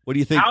skill. What do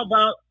you think? How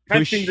about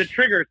pressing the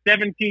trigger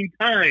 17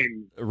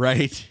 times?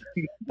 Right.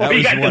 That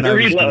was one I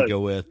was going to go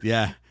with.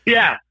 Yeah.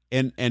 Yeah.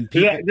 And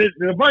people, there's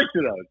a bunch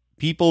of those.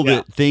 People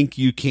that think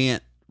you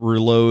can't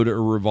reload a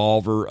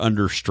revolver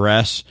under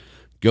stress,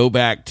 go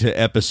back to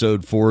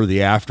episode 4 of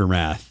The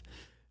Aftermath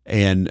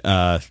and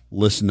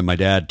listen to my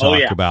dad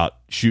talk about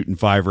shooting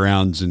 5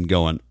 rounds and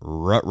going,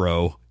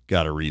 rut-row,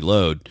 got to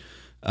reload.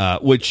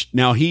 Which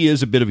now he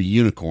is a bit of a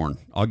unicorn.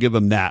 I'll give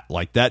him that.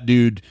 Like, that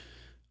dude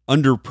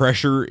under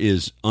pressure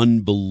is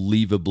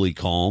unbelievably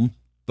calm.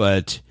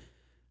 But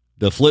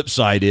the flip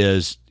side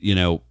is,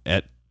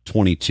 at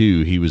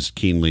 22, he was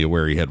keenly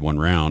aware he had 1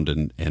 round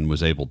and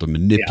was able to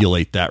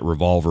manipulate that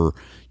revolver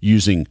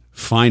using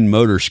fine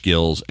motor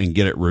skills and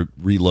get it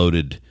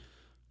reloaded,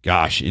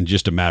 in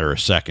just a matter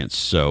of seconds.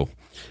 So,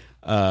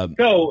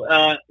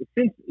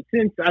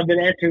 since I've been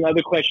answering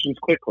other questions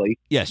quickly,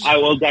 yes, I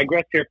will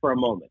digress here for a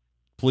moment.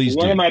 Please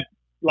One do. of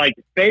my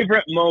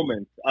favorite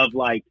moments of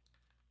not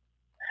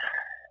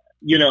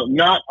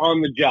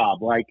on the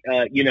job, that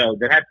has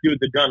to do with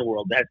the gun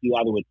world, that has to do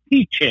either with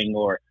teaching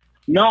or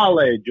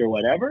knowledge or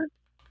whatever,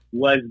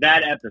 was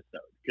that episode,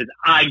 because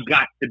I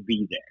got to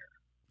be there.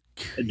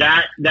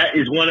 That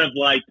is one of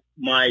like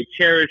my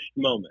cherished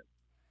moments.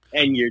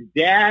 And your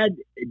dad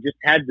just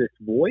had this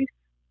voice.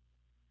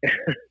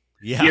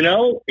 Yeah. You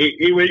know,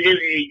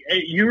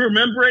 you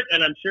remember it,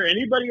 and I'm sure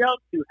anybody else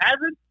who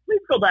hasn't,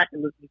 please go back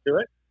and listen to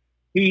it.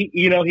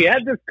 He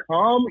had this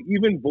calm,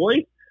 even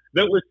voice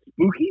that was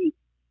spooky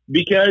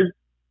because,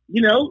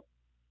 you know,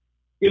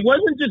 it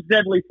wasn't just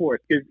deadly force.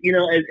 Because, you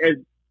know,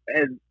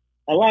 as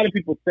a lot of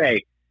people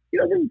say, you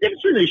know, there's a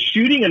difference between a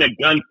shooting and a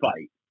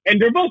gunfight. And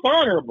they're both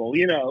honorable,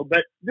 you know,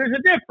 but there's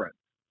a difference.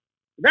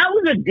 That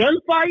was a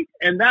gunfight,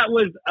 and that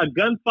was a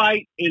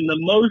gunfight in the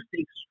most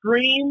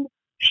extreme,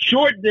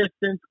 short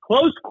distance,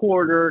 close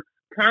quarter,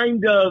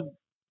 kind of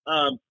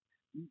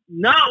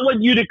not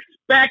what you'd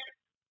expect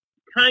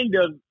kind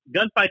of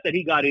gunfight that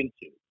he got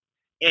into.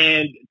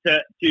 And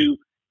to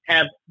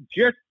have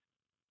just,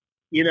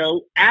 you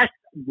know, asked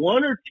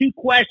one or two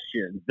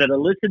questions that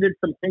elicited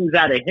some things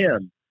out of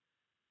him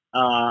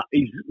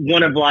is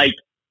one of like,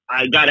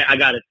 I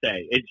gotta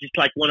say, it's just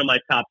like one of my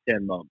top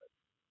 10 moments.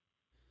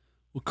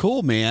 Well,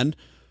 cool, man.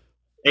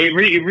 It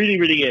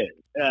really is.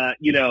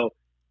 You know,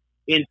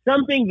 in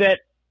something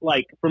that,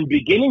 like, from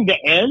beginning to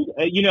end,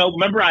 you know,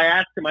 remember I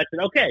asked him, I said,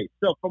 okay,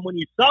 so from when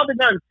you saw the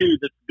gun to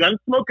the gun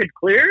smoke had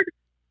cleared,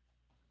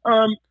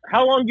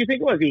 how long do you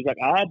think it was? He was like,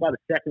 about a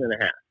second and a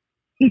half.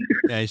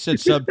 Yeah, he said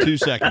sub 2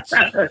 seconds.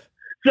 Sub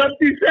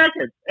 2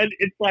 seconds. And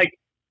it's like,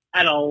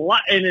 at a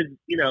lot, and it's,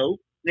 you know,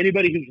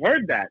 anybody who's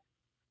heard that,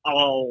 a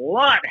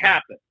lot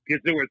happened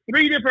because there were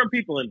 3 different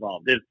people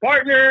involved. His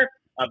partner,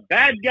 a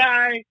bad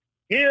guy,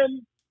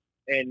 him,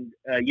 and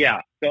yeah.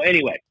 So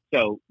anyway,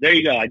 so there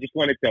you go. I just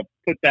wanted to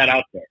put that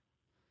out there.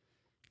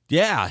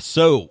 Yeah.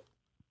 So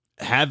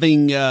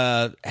having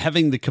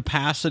the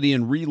capacity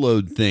and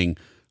reload thing,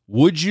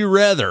 would you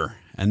rather?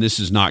 And this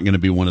is not going to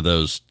be one of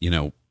those, you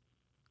know,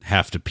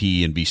 have to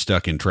pee and be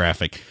stuck in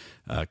traffic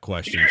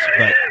questions,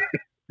 but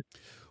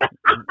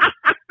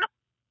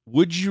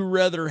would you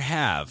rather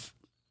have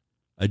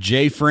a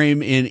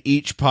J-frame in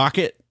each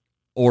pocket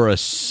or a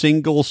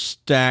single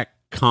stack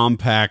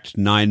compact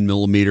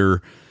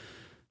 9mm,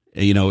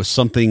 you know,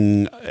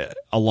 something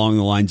along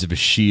the lines of a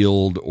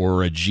Shield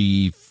or a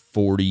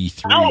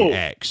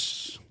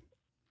G43X?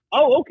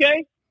 Oh,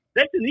 okay.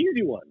 That's an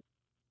easy one.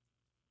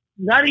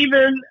 Not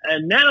even a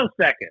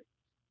nanosecond.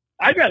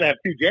 I'd rather have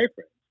 2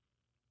 J-frames.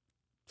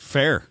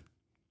 Fair.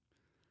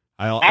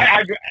 Yeah,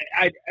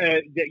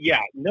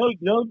 no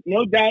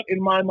doubt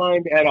in my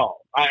mind at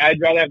all.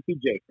 I'd rather have 2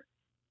 J-frames.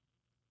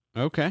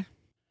 Okay.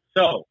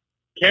 So,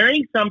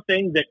 carrying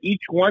something that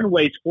each one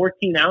weighs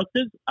 14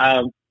 ounces,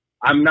 I'm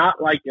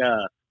not like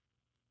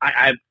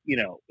I've you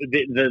know,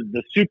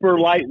 the super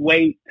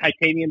lightweight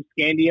titanium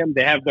scandium.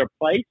 They have their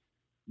place,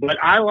 but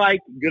I like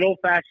good old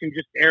fashioned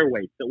just air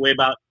weights that weigh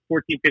about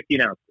 14,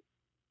 15 ounces.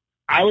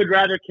 I would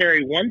rather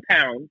carry 1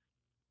 pound,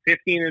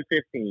 15 and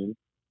 15,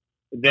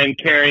 than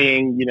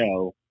carrying, you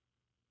know,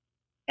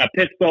 a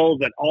pistol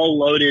that all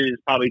loaded is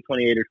probably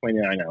 28 or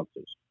 29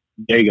 ounces.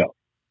 There you go.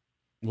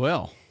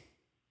 Well.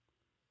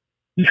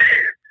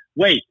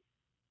 Wait,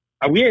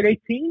 are we at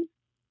 18?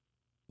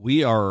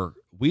 We are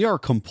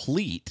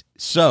complete.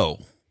 So,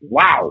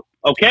 wow.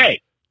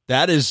 Okay.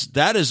 That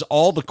is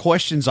all the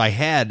questions I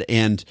had,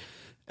 and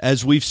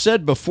as we've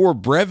said before,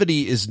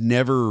 brevity is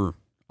never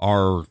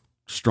our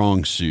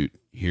strong suit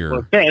here.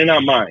 Well, certainly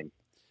not mine.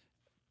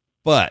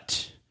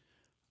 But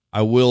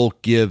I will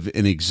give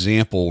an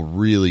example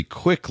really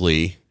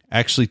quickly.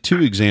 Actually,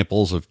 2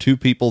 examples of 2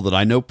 people that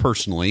I know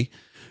personally.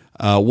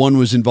 One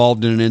was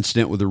involved in an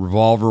incident with a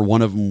revolver.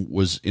 One of them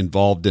was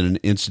involved in an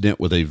incident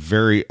with a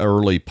very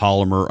early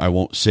polymer. I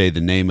won't say the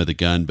name of the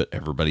gun, but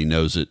everybody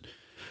knows it.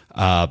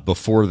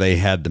 Before they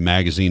had the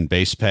magazine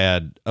base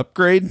pad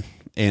upgrade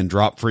and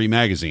drop-free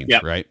magazines,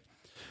 yep. Right?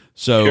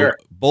 So sure.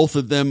 Both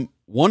of them,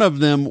 one of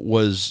them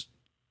was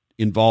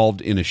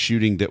involved in a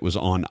shooting that was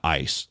on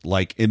ice.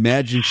 Like,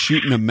 imagine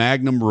shooting a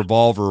Magnum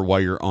revolver while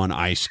you're on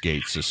ice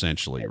skates,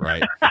 essentially,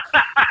 right?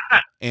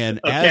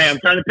 And okay, I'm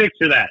trying to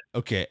picture that.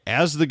 Okay,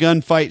 as the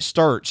gunfight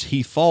starts,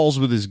 he falls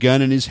with his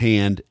gun in his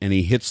hand, and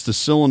he hits the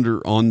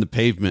cylinder on the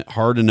pavement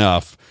hard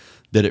enough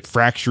that it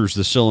fractures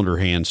the cylinder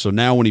hand. So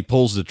now when he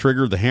pulls the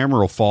trigger, the hammer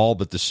will fall,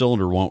 but the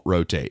cylinder won't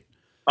rotate.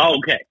 Oh,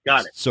 okay,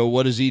 got it. So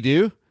what does he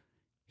do?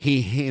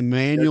 He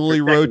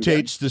manually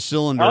rotates the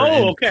cylinder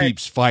and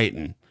keeps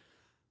fighting.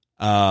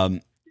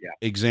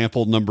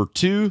 Example number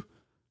 2,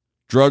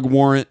 drug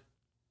warrant,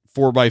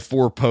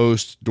 4x4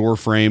 post, door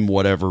frame,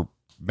 whatever.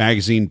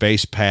 Magazine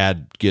base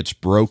pad gets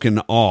broken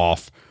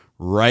off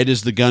right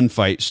as the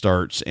gunfight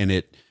starts, and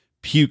it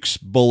pukes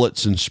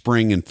bullets and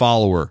spring and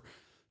follower.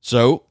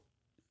 So,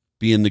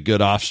 being the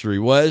good officer he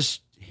was,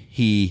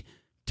 he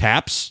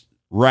taps,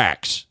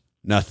 racks,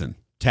 nothing.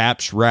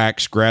 Taps,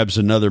 racks, grabs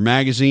another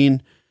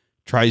magazine,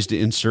 tries to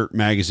insert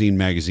magazine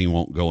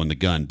won't go in the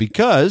gun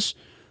because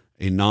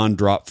a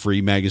non-drop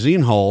free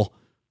magazine hull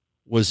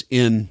was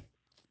in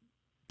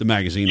the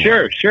magazine.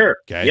 Sure.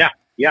 Okay. Yeah.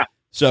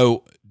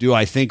 So, do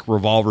I think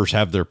revolvers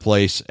have their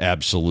place?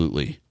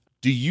 Absolutely.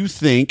 Do you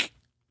think,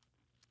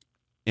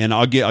 and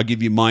I'll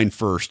give you mine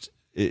first,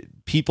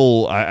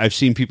 I've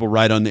seen people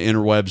write on the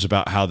interwebs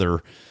about how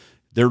they're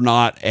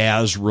not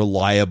as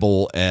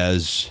reliable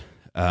as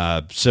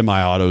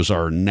semi-autos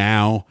are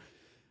now.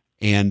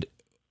 And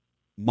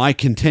my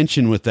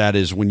contention with that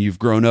is when you've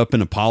grown up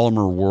in a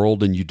polymer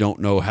world and you don't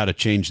know how to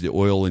change the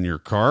oil in your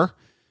car,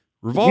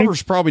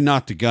 Revolver's probably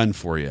not the gun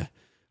for you.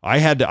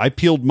 I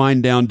peeled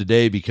mine down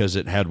today because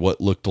it had what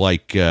looked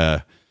like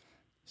what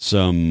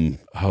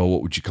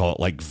would you call it?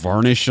 Like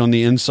varnish on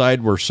the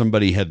inside where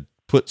somebody had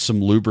put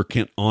some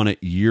lubricant on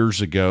it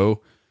years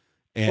ago.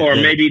 Or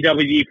maybe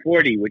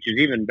WD-40, which is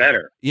even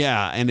better.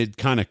 Yeah, and it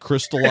kind of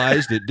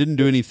crystallized. It didn't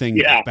do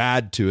anything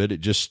bad to it.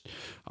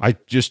 I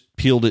just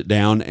peeled it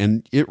down,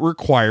 and it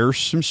requires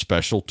some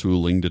special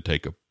tooling to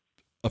take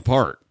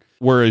apart.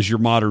 Whereas your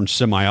modern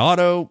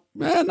semi-auto,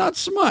 not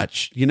so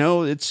much.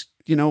 It's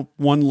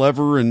one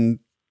lever and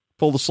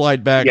pull the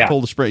slide back,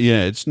 pull the spray.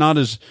 Yeah, it's not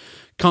as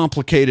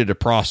complicated a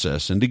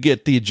process. And to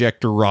get the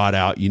ejector rod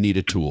out, you need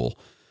a tool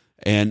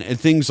and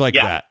things like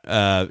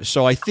that.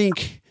 So I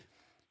think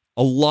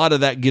a lot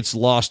of that gets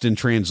lost in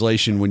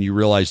translation when you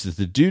realize that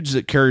the dudes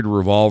that carried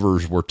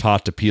revolvers were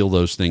taught to peel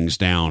those things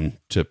down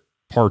to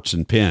parts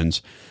and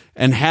pins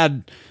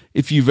and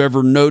if you've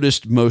ever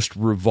noticed, most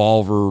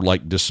revolver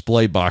like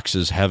display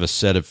boxes have a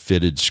set of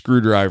fitted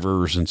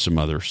screwdrivers and some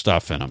other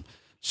stuff in them.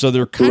 So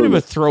they're kind of a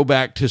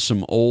throwback to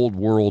some old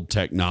world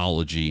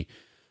technology.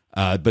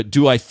 But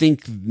do I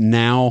think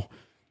now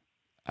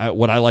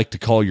what I like to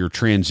call your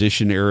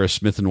transition era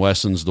Smith &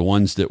 Wessons, the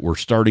ones that were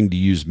starting to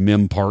use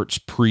MIM parts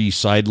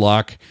pre-side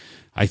lock,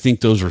 I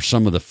think those are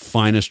some of the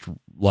finest,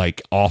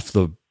 like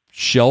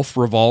off-the-shelf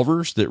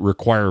revolvers that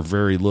require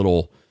very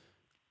little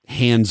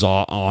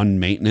hands-on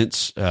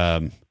maintenance.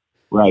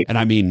 Right.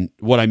 And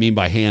what I mean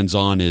by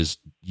hands-on is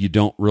you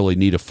don't really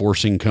need a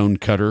forcing cone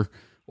cutter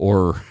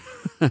or,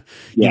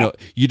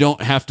 you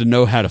don't have to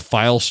know how to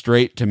file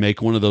straight to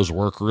make one of those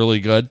work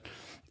really good.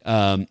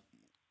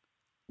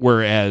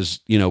 Whereas,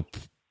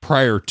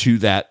 prior to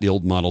that, the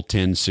old Model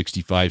 10,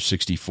 65,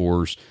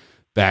 64s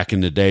back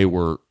in the day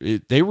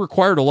they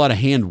required a lot of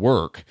hand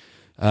work,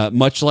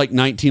 much like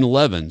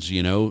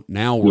 1911s,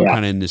 now we're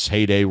kind of in this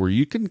heyday where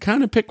you can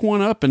kind of pick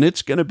one up and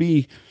it's going to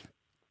be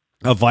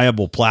a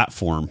viable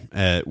platform.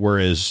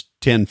 Whereas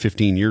 10,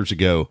 15 years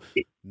ago,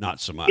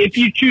 not so much. If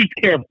you choose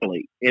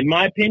carefully, in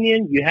my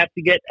opinion, you have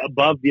to get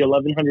above the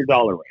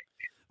 $1,100 range.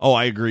 Oh,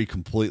 I agree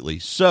completely.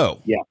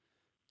 So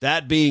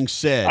that being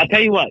said, I'll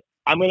tell you what,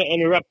 I'm going to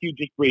interrupt you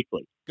just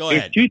briefly. Go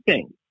ahead. There's two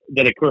things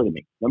that occur to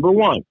me. Number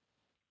one,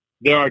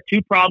 there are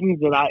two problems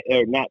not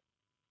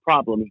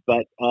problems,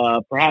 but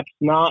perhaps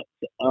not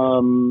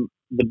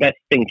the best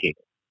thinking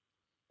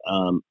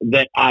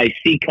that I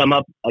see come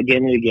up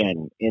again and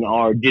again in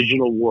our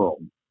digital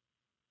world.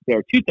 There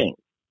are two things.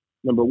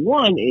 Number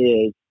one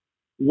is,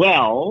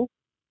 well,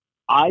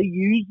 I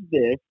use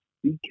this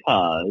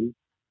because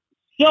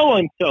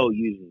so-and-so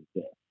uses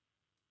this.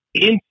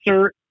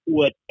 Insert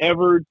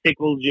whatever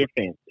tickles your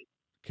fancy.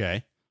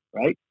 Okay.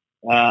 Right?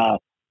 My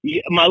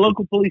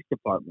local police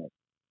department.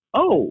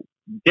 Oh,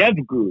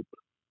 dev group.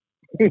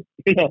 To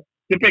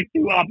pick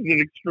two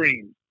opposite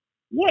extremes.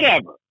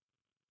 Whatever.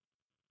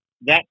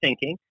 That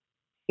thinking.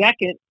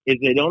 Second is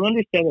they don't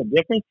understand the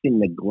difference in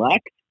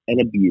neglect and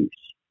abuse.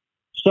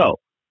 So,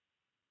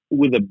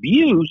 with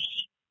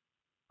abuse,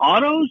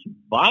 autos,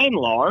 by and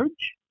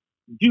large,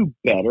 do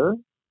better.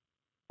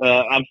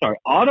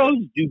 Autos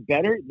do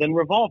better than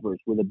revolvers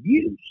with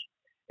abuse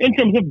in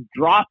terms of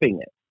dropping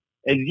it.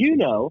 As you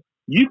know,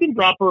 you can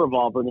drop a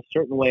revolver in a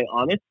certain way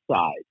on its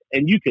side,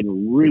 and you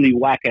can really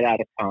whack it out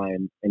of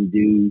time and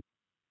do,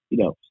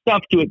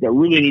 stuff to it that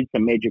really needs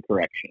some major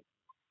correction.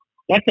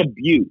 That's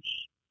abuse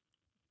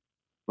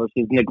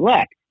versus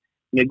neglect.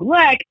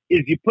 Neglect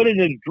is you put it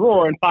in a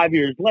drawer, and 5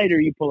 years later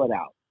you pull it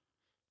out.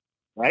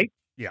 Right?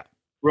 Yeah.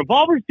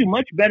 Revolvers do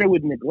much better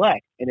with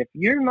neglect, and if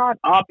you're not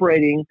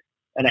operating,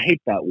 and I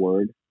hate that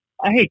word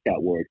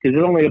because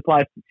it only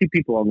applies to two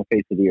people on the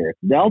face of the earth,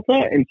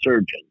 Delta and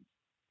surgeons.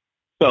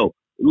 So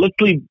let's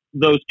leave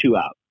those two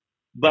out.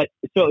 But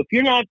so if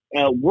you're not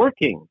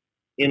working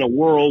in a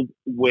world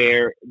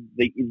where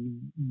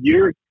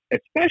your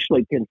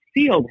especially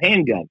concealed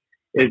handgun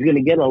is going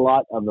to get a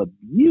lot of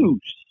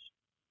abuse,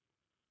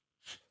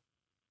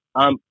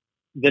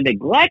 the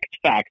neglect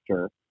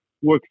factor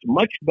works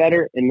much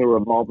better in the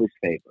revolver's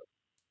favor.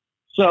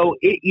 So,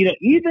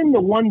 even the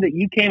one that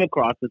you came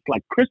across that's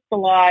like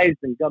crystallized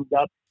and gummed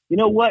up, you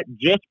know what?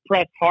 Just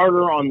press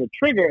harder on the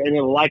trigger and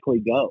it'll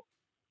likely go.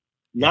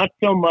 Not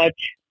so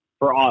much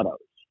for autos.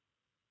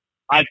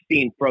 I've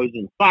seen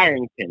frozen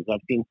firing pins.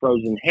 I've seen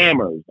frozen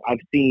hammers. I've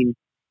seen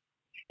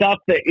stuff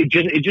that it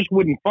just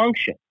wouldn't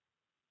function.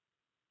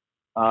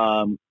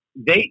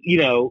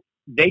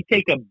 They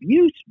take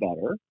abuse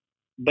better,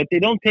 but they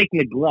don't take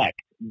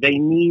neglect. They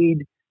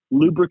need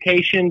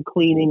lubrication,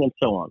 cleaning, and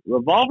so on.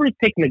 Revolvers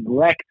take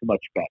neglect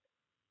much better,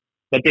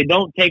 but they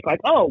don't take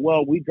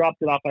we dropped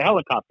it off a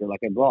helicopter like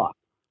a Glock.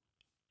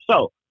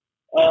 So,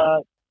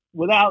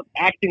 without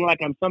acting like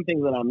I'm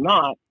something that I'm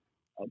not,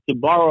 to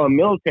borrow a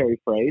military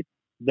phrase,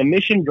 the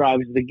mission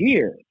drives the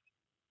gears.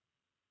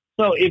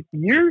 So if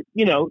you're,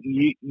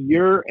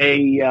 you're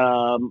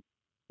a,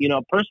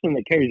 person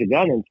that carries a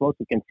gun and it's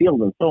mostly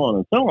concealed and so on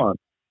and so on,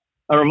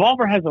 a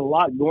revolver has a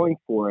lot going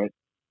for it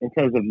in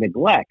terms of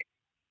neglect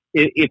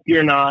if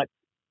you're not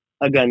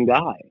a gun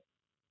guy.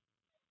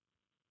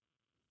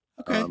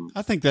 Okay,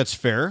 I think that's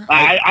fair.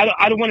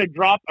 I don't want to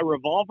drop a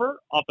revolver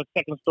off a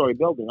second-story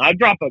building. I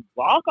drop a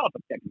Glock off a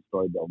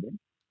second-story building.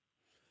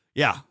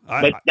 Yeah,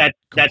 but that's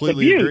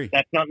abuse. Agree.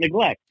 That's not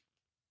neglect.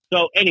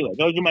 So anyway,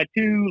 those are my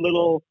two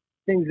little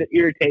things that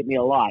irritate me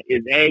a lot.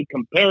 Is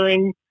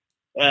comparing,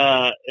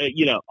 oh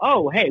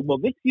hey, well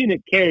this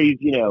unit carries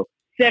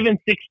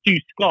 7.62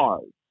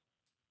 scars.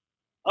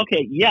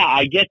 Okay, yeah,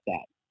 I get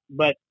that,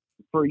 but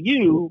for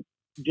you,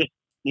 just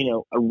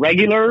a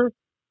regular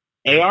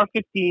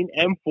AR-15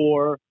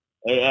 M4,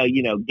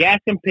 gas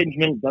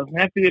impingement, doesn't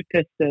have to be a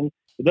piston,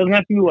 it doesn't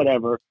have to be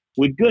whatever,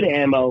 with good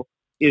ammo,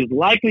 is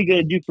likely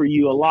going to do for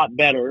you a lot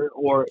better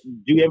or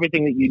do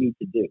everything that you need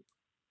to do.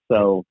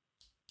 So,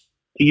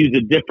 to use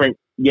a different,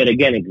 yet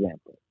again,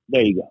 example.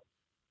 There you go.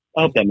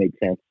 I hope that makes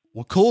sense.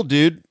 Well, cool,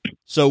 dude.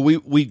 So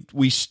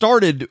we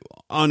started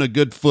on a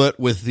good foot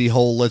with the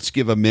whole let's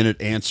give a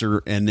minute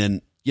answer, and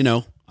then,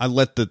 I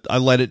let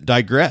it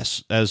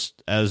digress as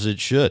it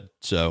should.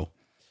 So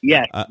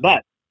yes,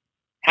 but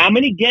how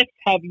many guests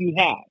have you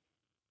had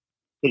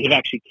that have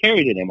actually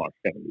carried an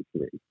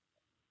MR-73?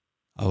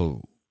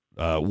 Oh,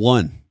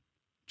 one.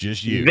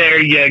 Just you.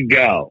 There you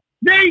go.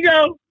 There you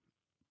go.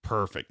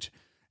 Perfect.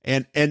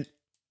 And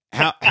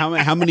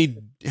how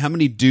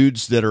many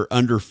dudes that are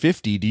under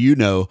 50 do you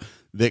know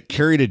that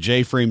carried a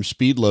J-frame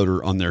speed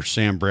loader on their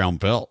Sam Brown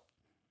belt?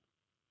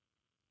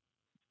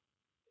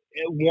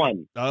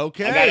 One.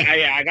 Okay.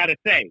 I gotta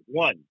say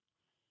one.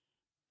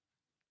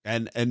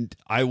 And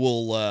I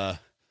will,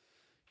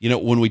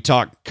 when we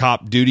talk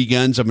cop duty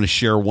guns, I'm going to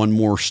share one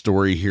more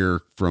story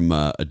here from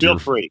a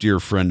dear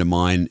friend of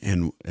mine,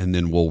 and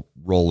then we'll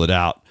roll it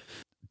out.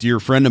 Dear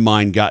friend of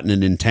mine got in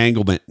an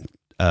entanglement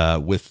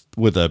with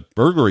a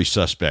burglary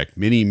suspect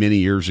many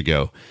years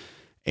ago,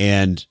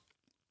 and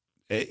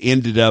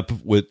ended up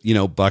with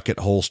bucket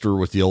holster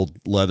with the old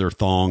leather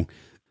thong.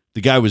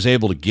 The guy was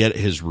able to get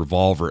his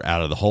revolver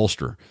out of the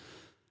holster,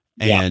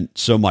 and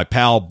so my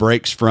pal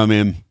breaks from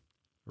him,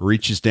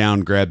 reaches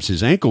down, grabs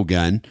his ankle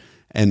gun,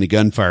 and the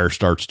gunfire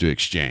starts to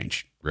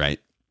exchange.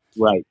 Right.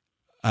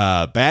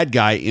 Bad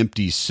guy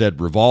empties said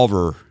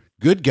revolver.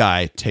 Good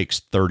guy takes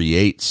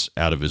 38s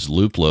out of his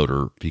loop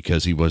loader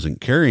because he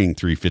wasn't carrying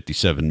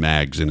 357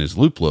 mags in his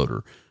loop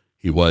loader.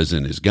 He was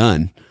in his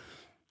gun.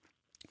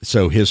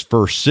 So his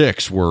first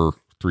 6 were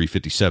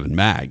 357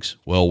 mags.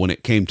 Well, when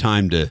it came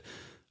time to,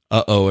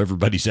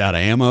 everybody's out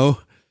of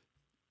ammo.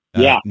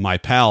 My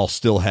pal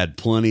still had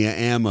plenty of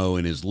ammo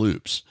in his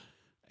loops.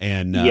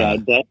 And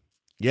that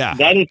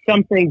is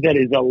something that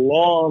is a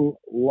long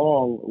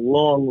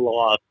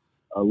lost,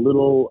 a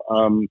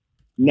little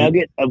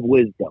nugget of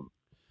wisdom.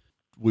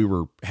 We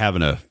were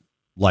having a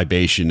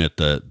libation at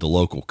the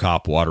local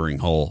cop watering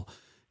hole,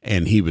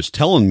 and he was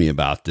telling me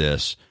about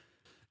this.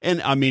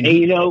 And I mean,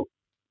 that's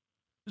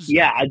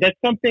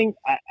something.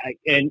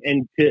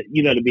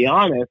 To be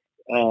honest,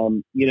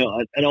 an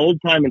old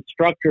time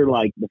instructor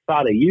like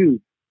Masada Youth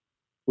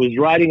was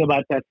writing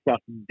about that stuff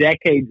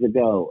decades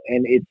ago,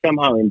 and it's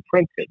somehow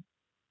imprinted.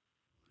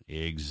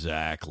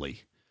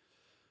 Exactly.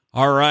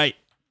 All right.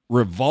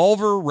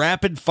 Revolver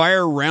rapid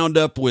fire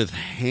roundup with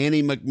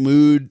Hanny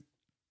McMood,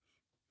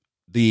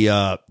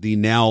 the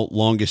now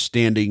longest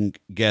standing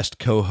guest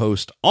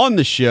co-host on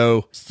the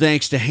show.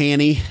 Thanks to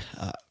Hanny.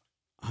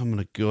 I'm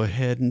going to go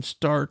ahead and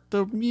start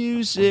the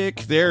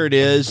music. There it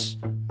is.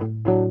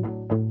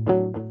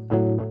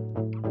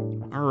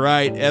 All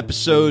right.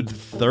 Episode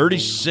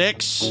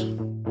 36.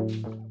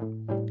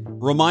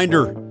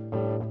 Reminder,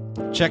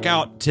 check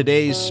out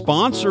today's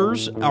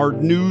sponsors. Our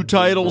new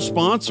title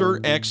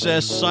sponsor,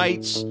 XS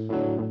Sights.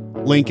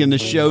 Link in the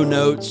show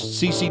notes.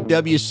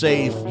 CCW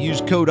Safe. Use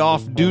code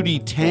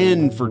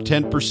OFFDUTY10 for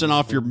 10%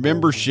 off your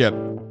membership.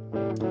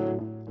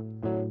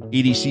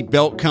 EDC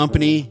Belt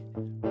Company.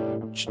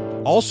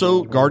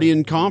 Also,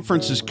 Guardian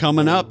Conference is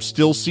coming up.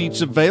 Still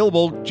seats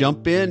available.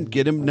 Jump in.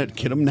 Get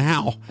them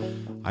now.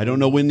 I don't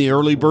know when the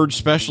early bird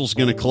special is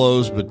going to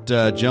close, but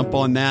jump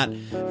on that.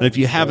 And if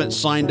you haven't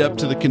signed up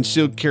to the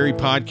Concealed Carry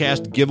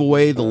Podcast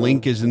giveaway, the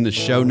link is in the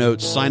show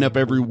notes. Sign up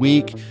every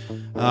week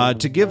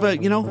to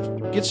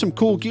get some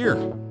cool gear.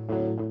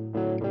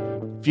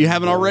 If you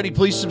haven't already,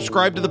 please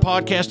subscribe to the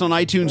podcast on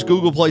iTunes,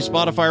 Google Play,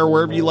 Spotify, or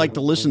wherever you like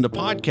to listen to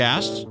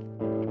podcasts.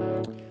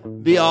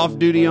 The Off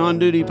Duty On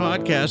Duty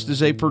podcast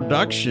is a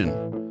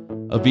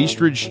production of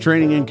Eastridge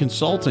Training and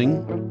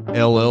Consulting,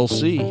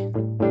 LLC.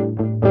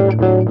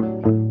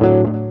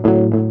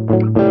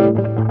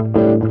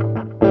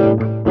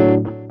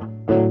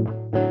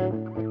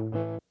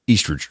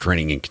 Eastridge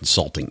Training and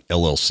Consulting,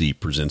 LLC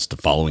presents the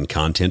following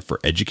content for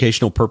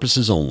educational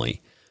purposes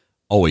only.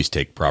 Always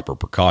take proper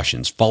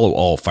precautions, follow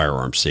all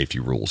firearms safety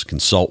rules,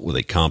 consult with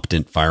a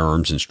competent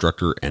firearms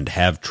instructor, and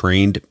have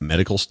trained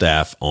medical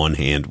staff on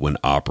hand when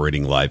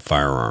operating live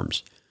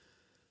firearms.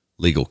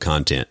 Legal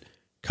content,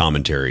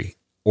 commentary,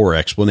 or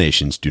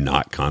explanations do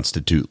not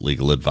constitute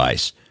legal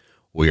advice.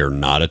 We are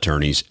not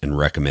attorneys and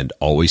recommend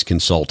always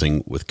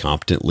consulting with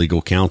competent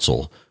legal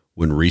counsel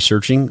when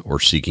researching or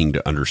seeking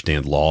to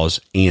understand laws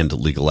and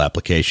legal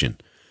application.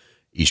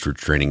 Eastridge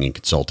Training and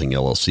Consulting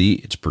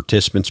LLC, its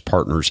participants,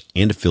 partners,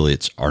 and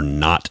affiliates are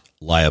not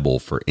liable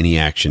for any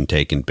action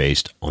taken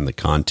based on the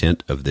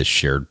content of this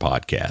shared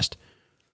podcast.